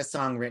feels like a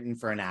song written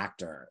for an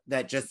actor,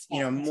 that just,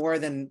 more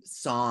than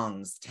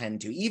songs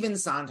tend to, even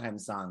Sondheim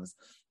songs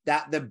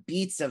that the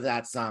beats of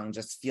that song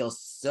just feel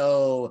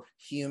so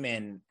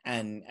human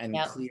and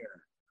clear.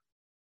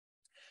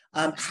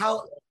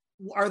 How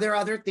are there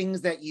other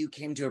things that you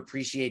came to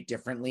appreciate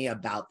differently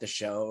about the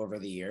show over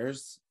the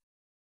years?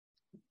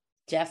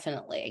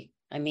 Definitely.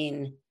 I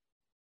mean,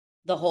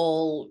 the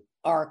whole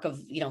arc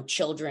of,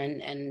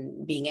 children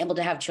and being able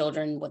to have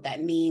children, what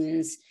that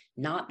means,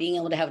 not being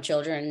able to have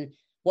children,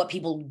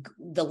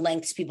 the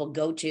lengths people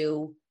go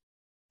to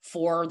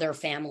for their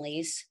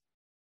families.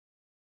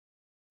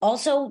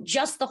 Also,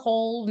 just the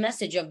whole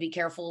message of be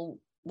careful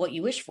what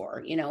you wish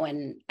for,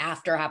 and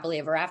after happily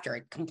ever after,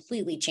 it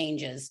completely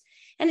changes.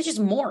 And it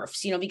just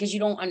morphs, because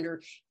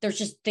there's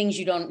just things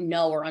you don't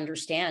know or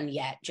understand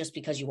yet just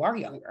because you are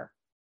younger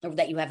or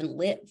that you haven't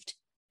lived.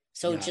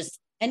 So it's just,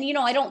 and,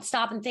 I don't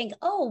stop and think,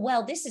 oh,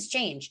 well, this has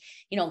changed,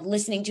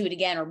 listening to it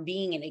again or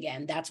being it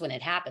again. That's when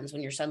it happens,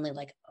 when you're suddenly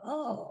like,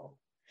 oh,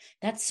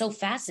 that's so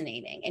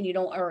fascinating. And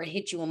or it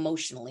hits you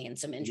emotionally in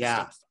some interesting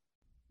stuff.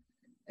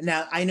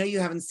 Now, I know you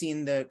haven't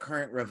seen the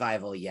current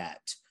revival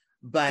yet,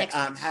 but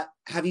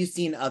have you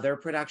seen other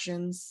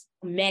productions?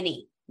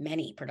 Many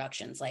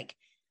productions, like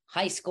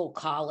high school,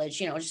 college,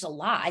 just a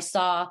lot.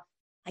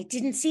 I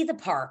didn't see the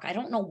park. I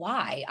don't know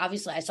why.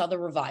 Obviously, I saw the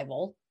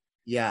revival.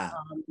 Yeah.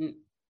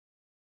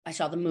 I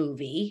saw the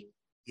movie.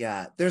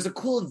 Yeah. There's a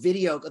cool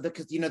video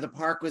because, the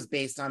park was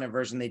based on a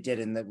version they did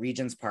in the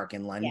Regent's Park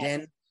in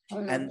London. I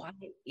don't know why.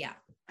 Yeah.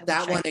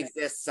 That one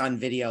exists on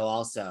video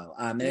also.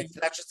 And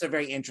that's just a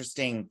very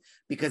interesting,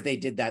 because they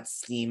did that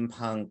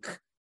steampunk,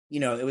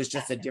 it was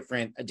just a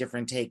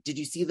different take. Did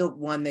you see the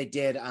one they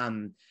did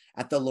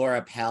at the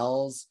Laura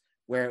Pell's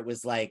where it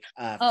was like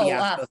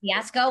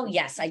Fiasco?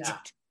 Yes, I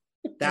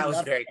did. That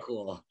was very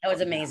cool. That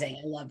was amazing.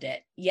 I loved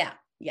it. Yeah.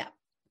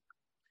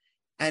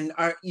 And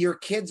your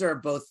kids are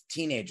both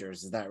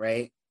teenagers, is that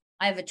right?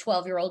 I have a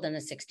 12-year-old and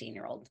a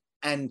 16-year-old.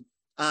 And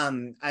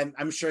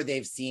I'm sure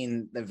they've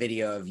seen the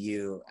video of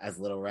you as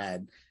Little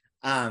Red.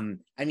 I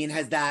mean,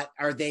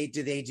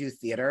 do they do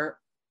theater?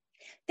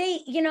 They,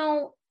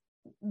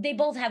 they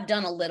both have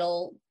done a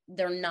little.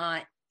 They're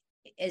not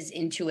as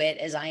into it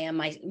as I am.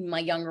 My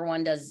younger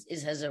one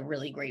has a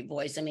really great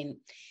voice. I mean,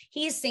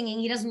 he is singing.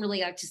 He doesn't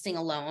really like to sing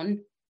alone.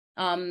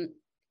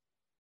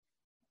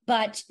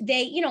 But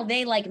they,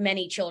 like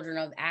many children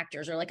of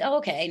actors, are like, oh,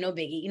 okay, no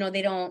biggie.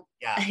 They don't,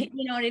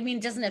 you know what I mean?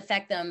 It doesn't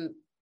affect them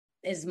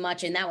as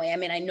much in that way. I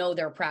mean, I know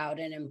they're proud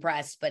and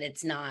impressed, but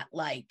it's not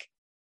like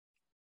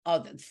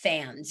other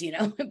fans,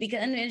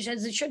 because and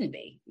it shouldn't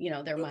be,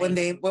 they're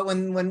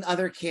when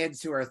other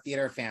kids who are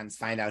theater fans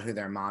find out who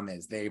their mom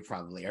is, they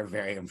probably are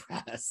very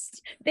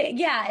impressed.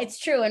 Yeah, it's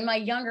true. And my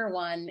younger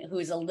one,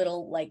 who's a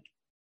little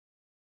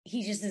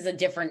he just is a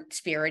different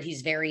spirit.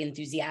 He's very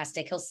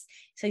enthusiastic. So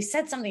he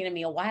said something to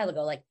me a while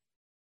ago, like,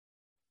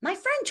 my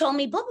friend told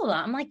me blah, blah,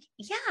 blah. I'm like,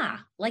 yeah, I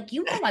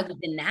was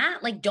in that.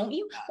 Don't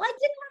you? Well, I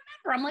didn't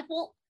remember. I'm like,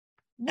 well,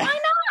 why not?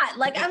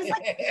 I was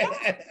like,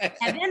 yeah.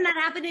 And then that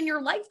happened in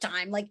your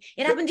lifetime.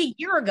 It happened a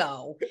year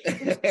ago.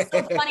 It was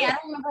so funny. I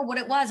don't remember what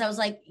it was. I was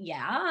like,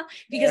 yeah,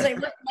 because it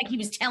looked like he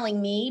was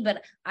telling me,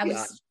 but I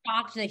was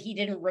shocked that he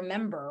didn't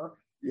remember.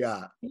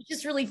 Yeah. It was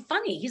just really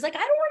funny. He's like, I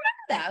don't remember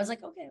that. I was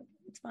like, okay,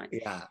 it's fine.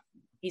 Yeah.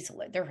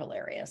 They're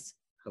hilarious.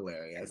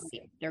 Hilarious.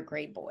 They're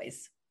great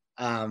boys.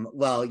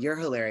 Well, you're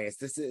hilarious.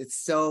 It's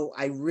so,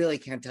 I really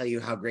can't tell you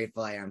how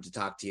grateful I am to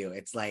talk to you.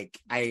 It's been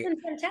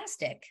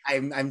fantastic.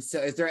 I'm so,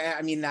 is there,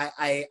 I mean,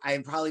 I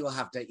probably will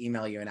have to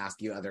email you and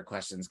ask you other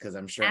questions, because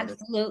I'm sure.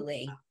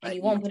 Absolutely. And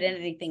you won't put in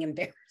anything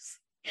embarrassing.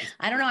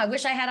 I don't know. I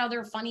wish I had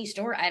other funny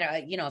stories.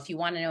 If you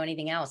want to know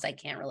anything else, I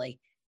can't really.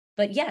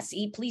 But yes,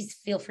 please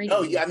feel free to.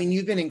 Oh, yeah. I mean,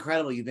 you've been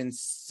incredible. You've been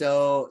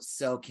so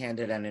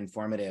candid and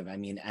informative. I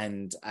mean,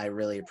 and I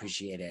really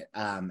appreciate it.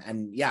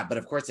 And yeah, but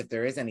of course, if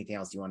there is anything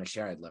else you want to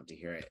share, I'd love to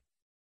hear it.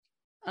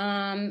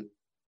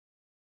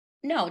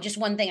 No, just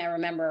one thing I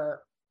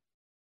remember,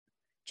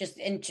 just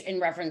in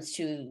reference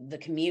to the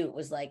commute,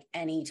 was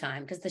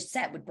anytime, because the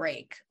set would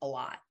break a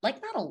lot,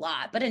 not a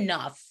lot, but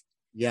enough.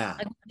 Yeah.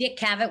 Dick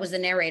Cavett was the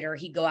narrator.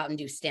 He'd go out and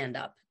do stand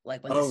up, when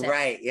the set.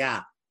 Right.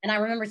 Yeah. And I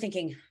remember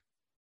thinking,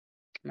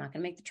 I'm not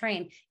going to make the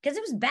train, because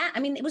it was bad. I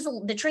mean,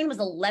 the train was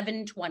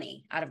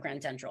 11:20 out of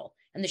Grand Central,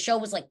 and the show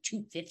was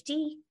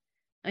 2:50.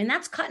 I mean,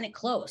 that's cutting it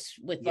close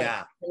with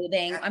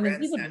clothing. I mean,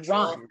 we would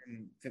run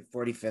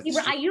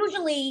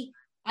 45th.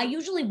 I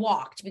usually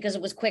walked, because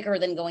it was quicker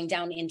than going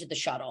down into the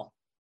shuttle.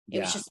 It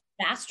was just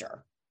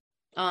faster.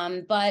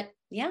 But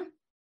yeah,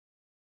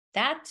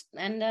 that,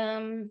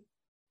 and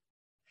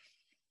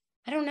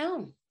I don't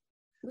know.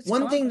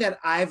 One thing that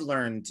I've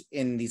learned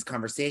in these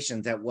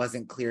conversations that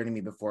wasn't clear to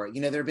me before,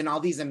 there have been all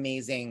these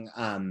amazing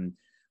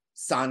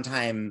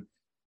Sondheim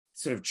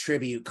sort of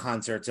tribute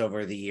concerts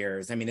over the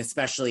years. I mean,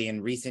 especially in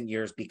recent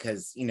years,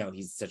 because,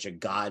 he's such a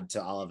god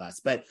to all of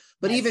us. But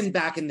yes. Even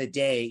back in the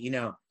day,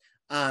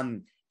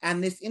 and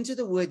this Into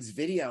the Woods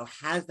video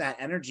has that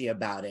energy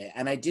about it.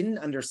 And I didn't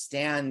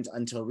understand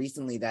until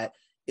recently that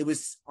it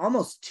was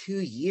almost 2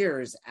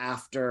 years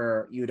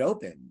after you'd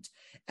opened.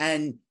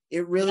 And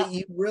you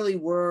really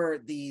were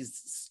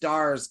these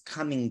stars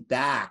coming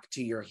back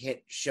to your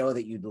hit show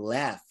that you'd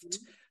left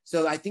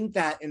So I think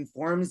that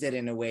informs it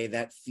in a way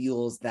that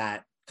fuels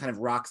that kind of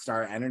rock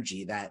star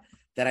energy that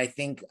I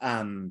think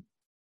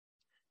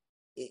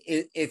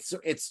it's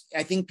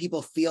I think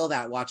people feel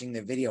that watching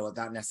the video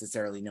without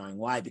necessarily knowing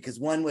why, because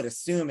one would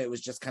assume it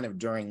was just kind of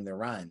during the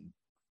run.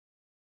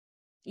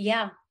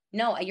 Yeah,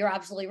 no, you're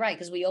absolutely right,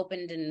 because we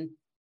opened in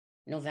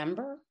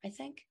November, I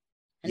think,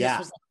 and Yeah.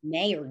 this was like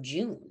May or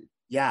June.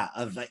 Yeah,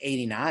 of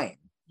 89.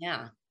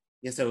 Yeah.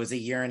 Yeah, so it was a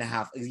year and a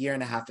half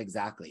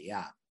exactly.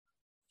 Yeah.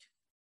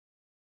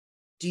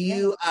 Do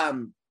you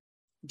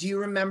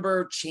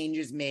remember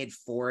changes made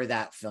for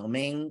that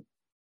filming?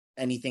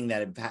 Anything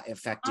that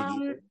affected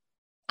you?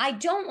 I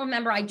don't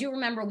remember. I do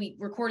remember we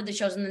recorded the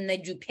shows and then they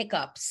do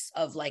pickups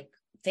of like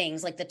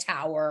things like the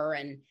tower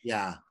and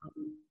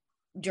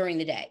during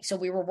the day. So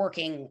we were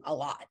working a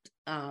lot.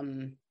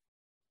 I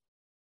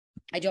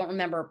don't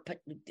remember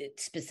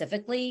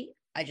specifically.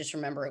 I just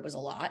remember it was a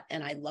lot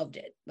and I loved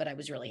it, but I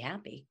was really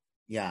happy.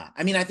 Yeah.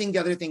 I mean, I think the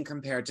other thing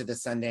compared to the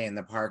Sunday in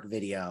the Park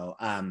video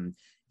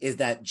is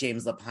that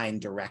James Lapine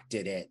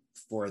directed it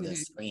for the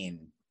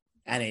screen.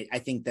 And I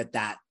think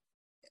that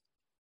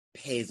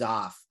pays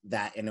off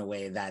that in a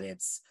way that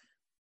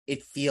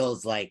it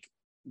feels like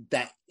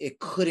that it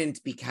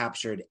couldn't be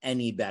captured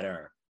any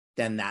better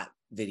than that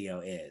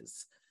video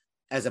is,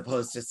 as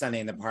opposed to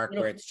Sunday in the Park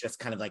where it's just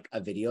kind of like a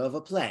video of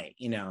a play,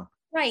 you know?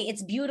 Right.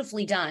 It's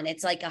beautifully done.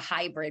 It's like a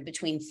hybrid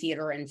between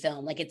theater and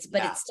film. Like it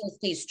still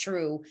stays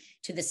true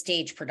to the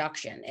stage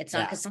production. It's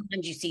not, because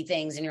sometimes you see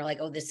things and you're like,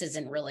 oh, this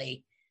isn't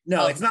really.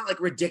 No, it's not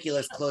like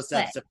ridiculous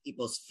close-ups of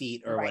people's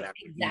feet or whatever.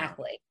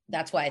 Exactly. You know?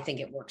 That's why I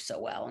think it works so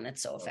well and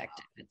it's so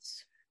effective.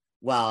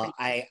 Well,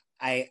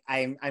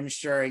 I'm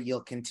sure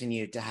you'll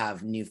continue to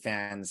have new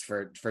fans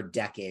for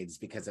decades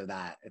because of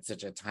that. It's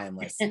such a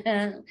timeless.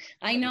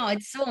 I know,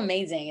 it's so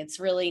amazing. It's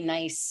really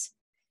nice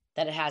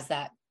that it has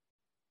that.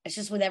 It's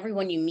just with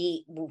everyone you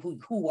meet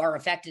who are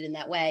affected in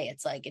that way.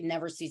 It's like it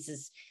never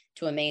ceases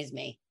to amaze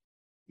me.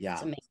 Yeah,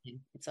 it's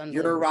amazing. It's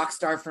unbelievable. You're a rock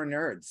star for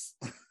nerds.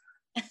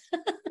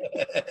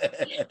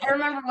 I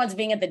remember once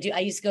being at I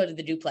used to go to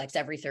the Duplex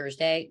every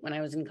Thursday when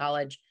I was in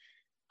college.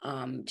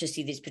 To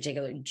see these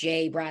particular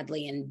Jay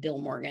Bradley and Bill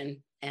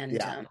Morgan.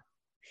 And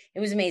it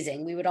was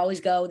amazing. We would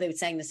always go, they would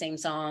sing the same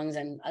songs.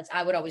 And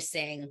I would always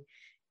sing,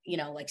 you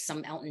know, like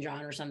some Elton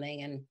John or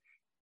something. And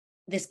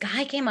this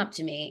guy came up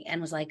to me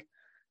and was like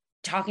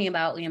talking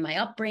about, you know, my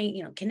upbringing,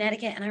 you know,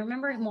 Connecticut. And I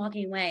remember him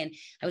walking away and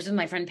I was with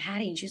my friend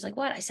Patty and she was like,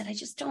 what? I said, I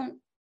just don't,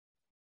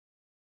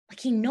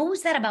 like, he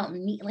knows that about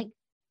me. Like,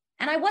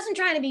 and I wasn't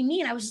trying to be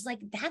mean. I was just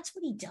like, that's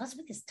what he does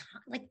with his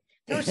time. Like,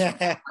 there's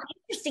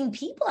interesting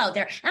people out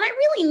there. And I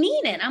really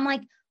mean it. I'm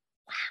like,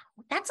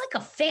 wow, that's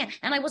like a fan.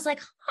 And I was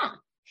like, huh,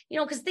 you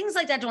know, because things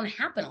like that don't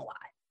happen a lot.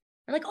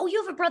 They're like, oh,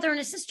 you have a brother and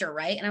a sister,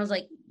 right? And I was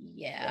like,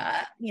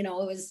 yeah, you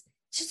know, it's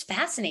just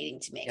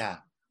fascinating to me. Yeah.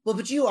 Well,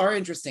 but you are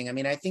interesting. I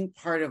mean, I think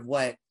part of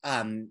what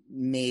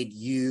made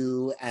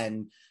you,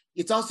 and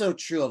it's also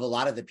true of a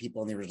lot of the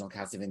people in the original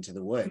cast of Into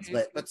the Woods,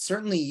 but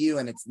certainly you,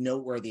 and it's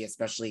noteworthy,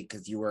 especially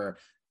because you were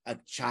a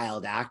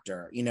child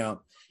actor, you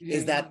know,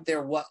 is that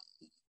there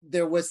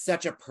was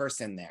such a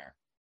person there.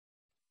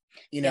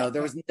 You know,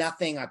 there was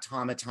nothing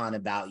automaton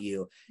about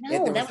you.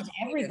 No, that was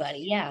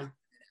everybody. Yeah.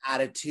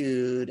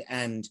 Attitude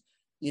and,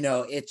 you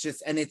know, it's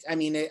just, and it's, I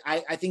mean,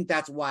 I think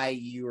that's why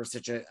you were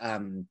such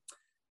a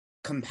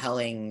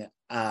compelling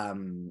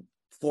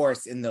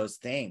force in those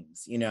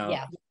things, you know,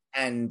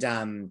 and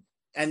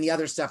the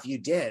other stuff you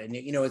did. And,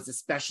 you know, it's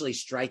especially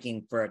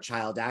striking for a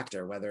child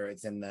actor, whether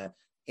it's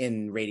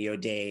in Radio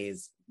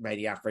Days,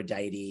 Mighty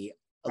Aphrodite,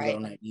 A Little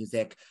Night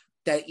Music,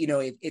 that, you know,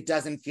 it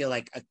doesn't feel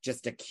like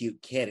just a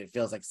cute kid. It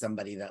feels like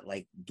somebody that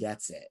like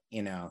gets it,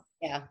 you know?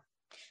 Yeah.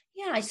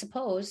 Yeah, I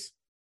suppose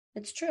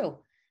it's true.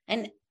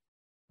 And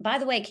by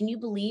the way, can you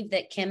believe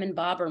that Kim and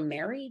Bob are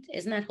married?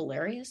 Isn't that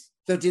hilarious?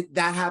 So did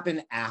that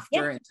happen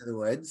after Into the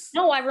Woods?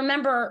 No, I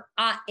remember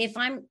I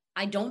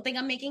don't think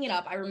I'm making it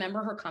up. I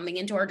remember her coming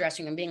into our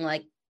dressing room being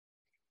like,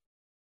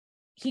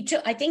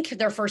 I think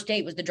their first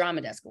date was the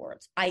Drama Desk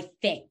Awards. I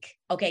think.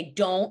 Okay,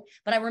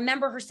 but I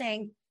remember her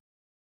saying,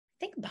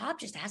 I think Bob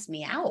just asked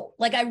me out.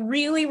 Like, I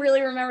really,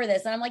 really remember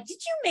this. And I'm like, did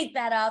you make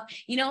that up?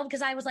 You know,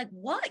 because I was like,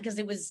 what? Because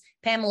it was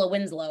Pamela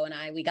Winslow and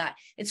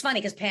it's funny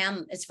because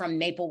Pam is from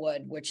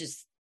Maplewood, which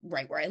is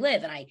right where I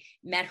live. And I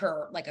met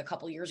her like a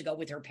couple years ago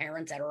with her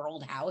parents at her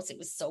old house. It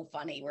was so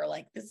funny. We're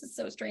like, this is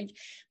so strange.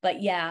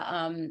 But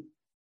yeah,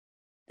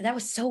 that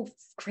was so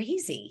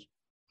crazy.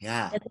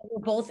 Yeah. And they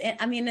were both,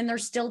 I mean, and they're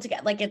still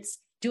together. Like it's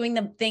doing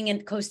the thing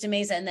in Costa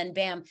Mesa and then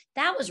bam,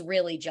 that was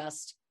really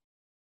just,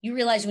 you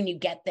realize when you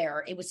get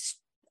there, it was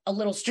a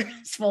little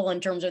stressful in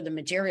terms of the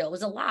material. It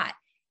was a lot,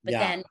 but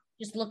then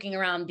just looking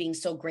around, being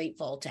so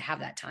grateful to have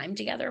that time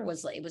together it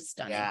was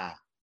stunning. Yeah.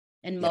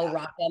 And Mo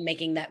Rocca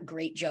making that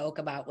great joke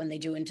about when they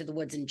do Into the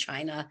Woods in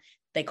China,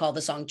 they call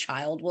the song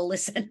Child Will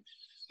Listen.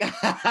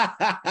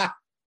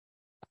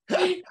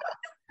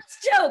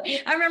 Joke.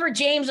 I remember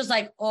James was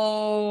like,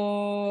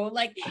 oh,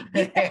 like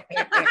I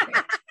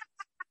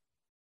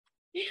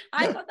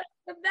thought that was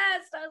the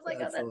best. I was like,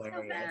 that's oh, that's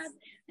hilarious. so bad.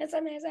 That's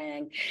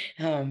amazing.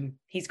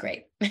 He's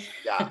great.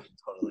 Yeah,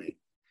 totally.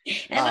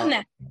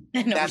 And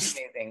that's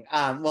amazing.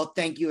 Well,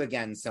 thank you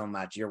again so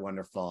much. You're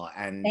wonderful.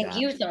 And thank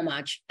you so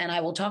much. And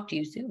I will talk to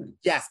you soon.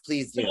 Yes,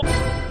 please do.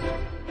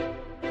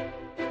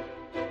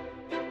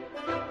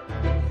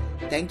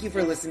 Thank you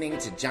for listening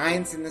to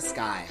Giants in the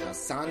Sky, How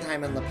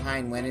Sondheim and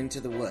Lapine Went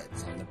into the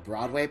Woods on the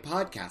Broadway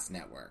Podcast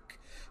Network.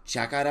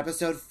 Check out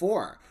episode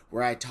 4,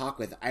 where I talk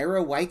with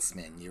Ira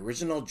Weitzman, the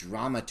original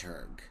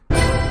dramaturg.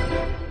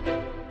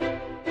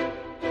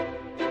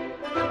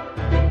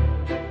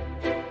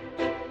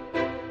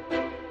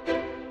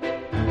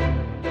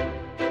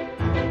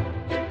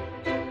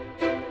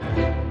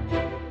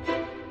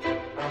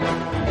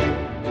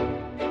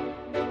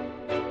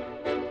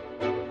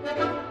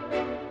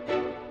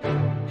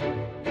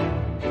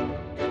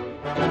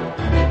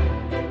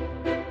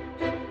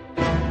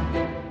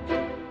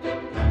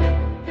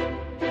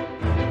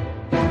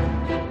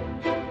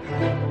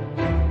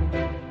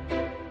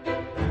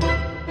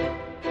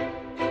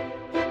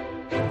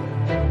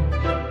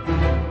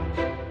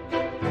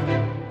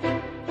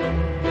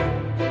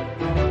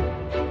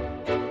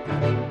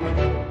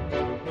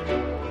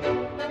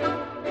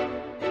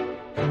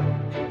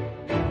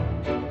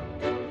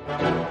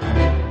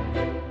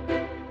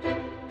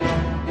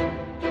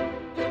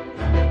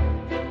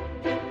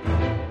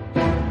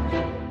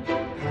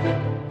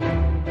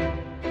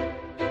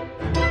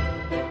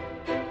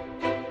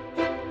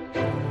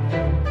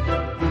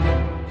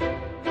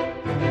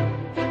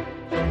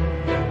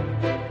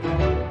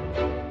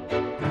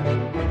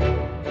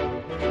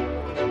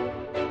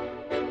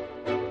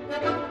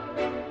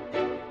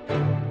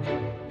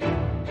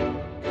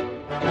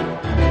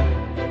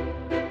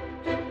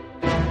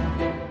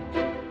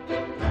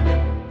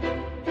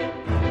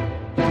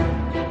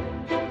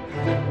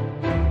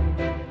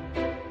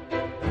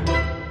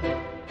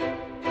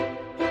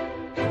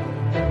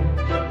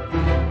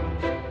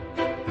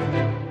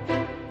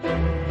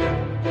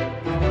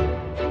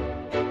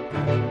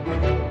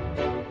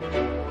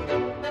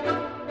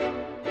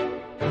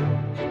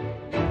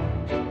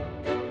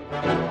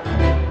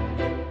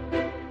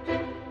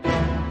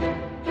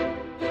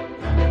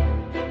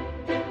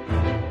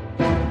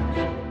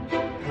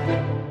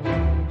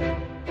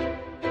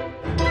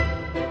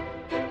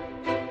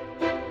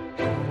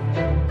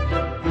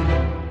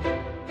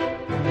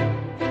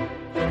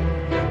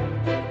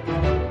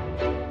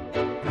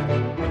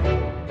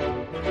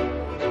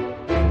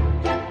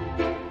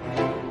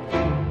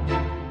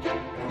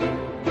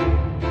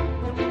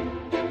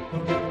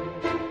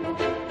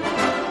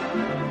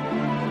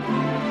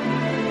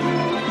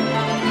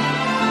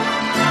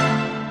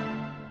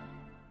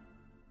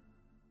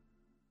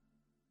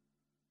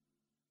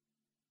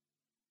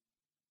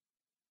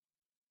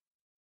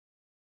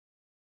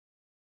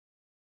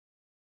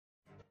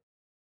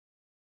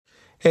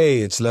 Hey,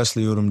 it's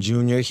Leslie Odom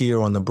Jr. here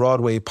on the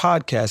Broadway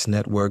Podcast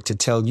Network to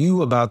tell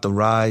you about the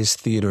Rise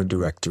Theater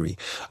Directory,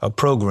 a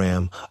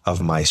program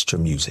of Maestro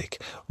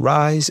Music.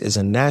 Rise is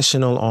a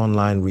national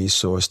online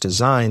resource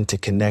designed to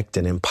connect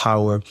and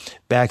empower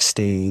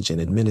backstage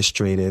and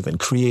administrative and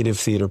creative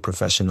theater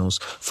professionals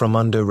from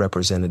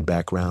underrepresented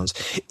backgrounds.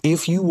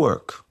 If you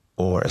work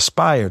or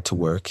aspire to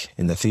work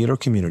in the theater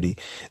community,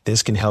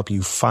 this can help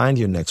you find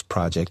your next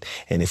project.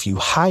 And if you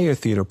hire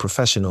theater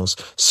professionals,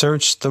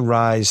 search the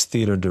Rise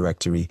Theater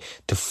Directory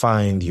to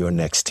find your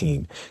next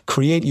team.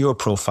 Create your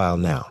profile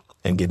now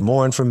and get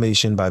more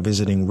information by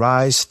visiting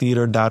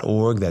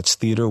risetheater.org. That's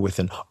theater with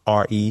an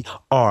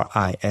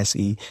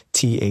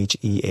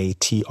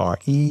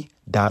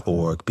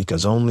RERISETHEATRE.org,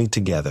 because only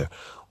together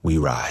we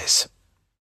rise.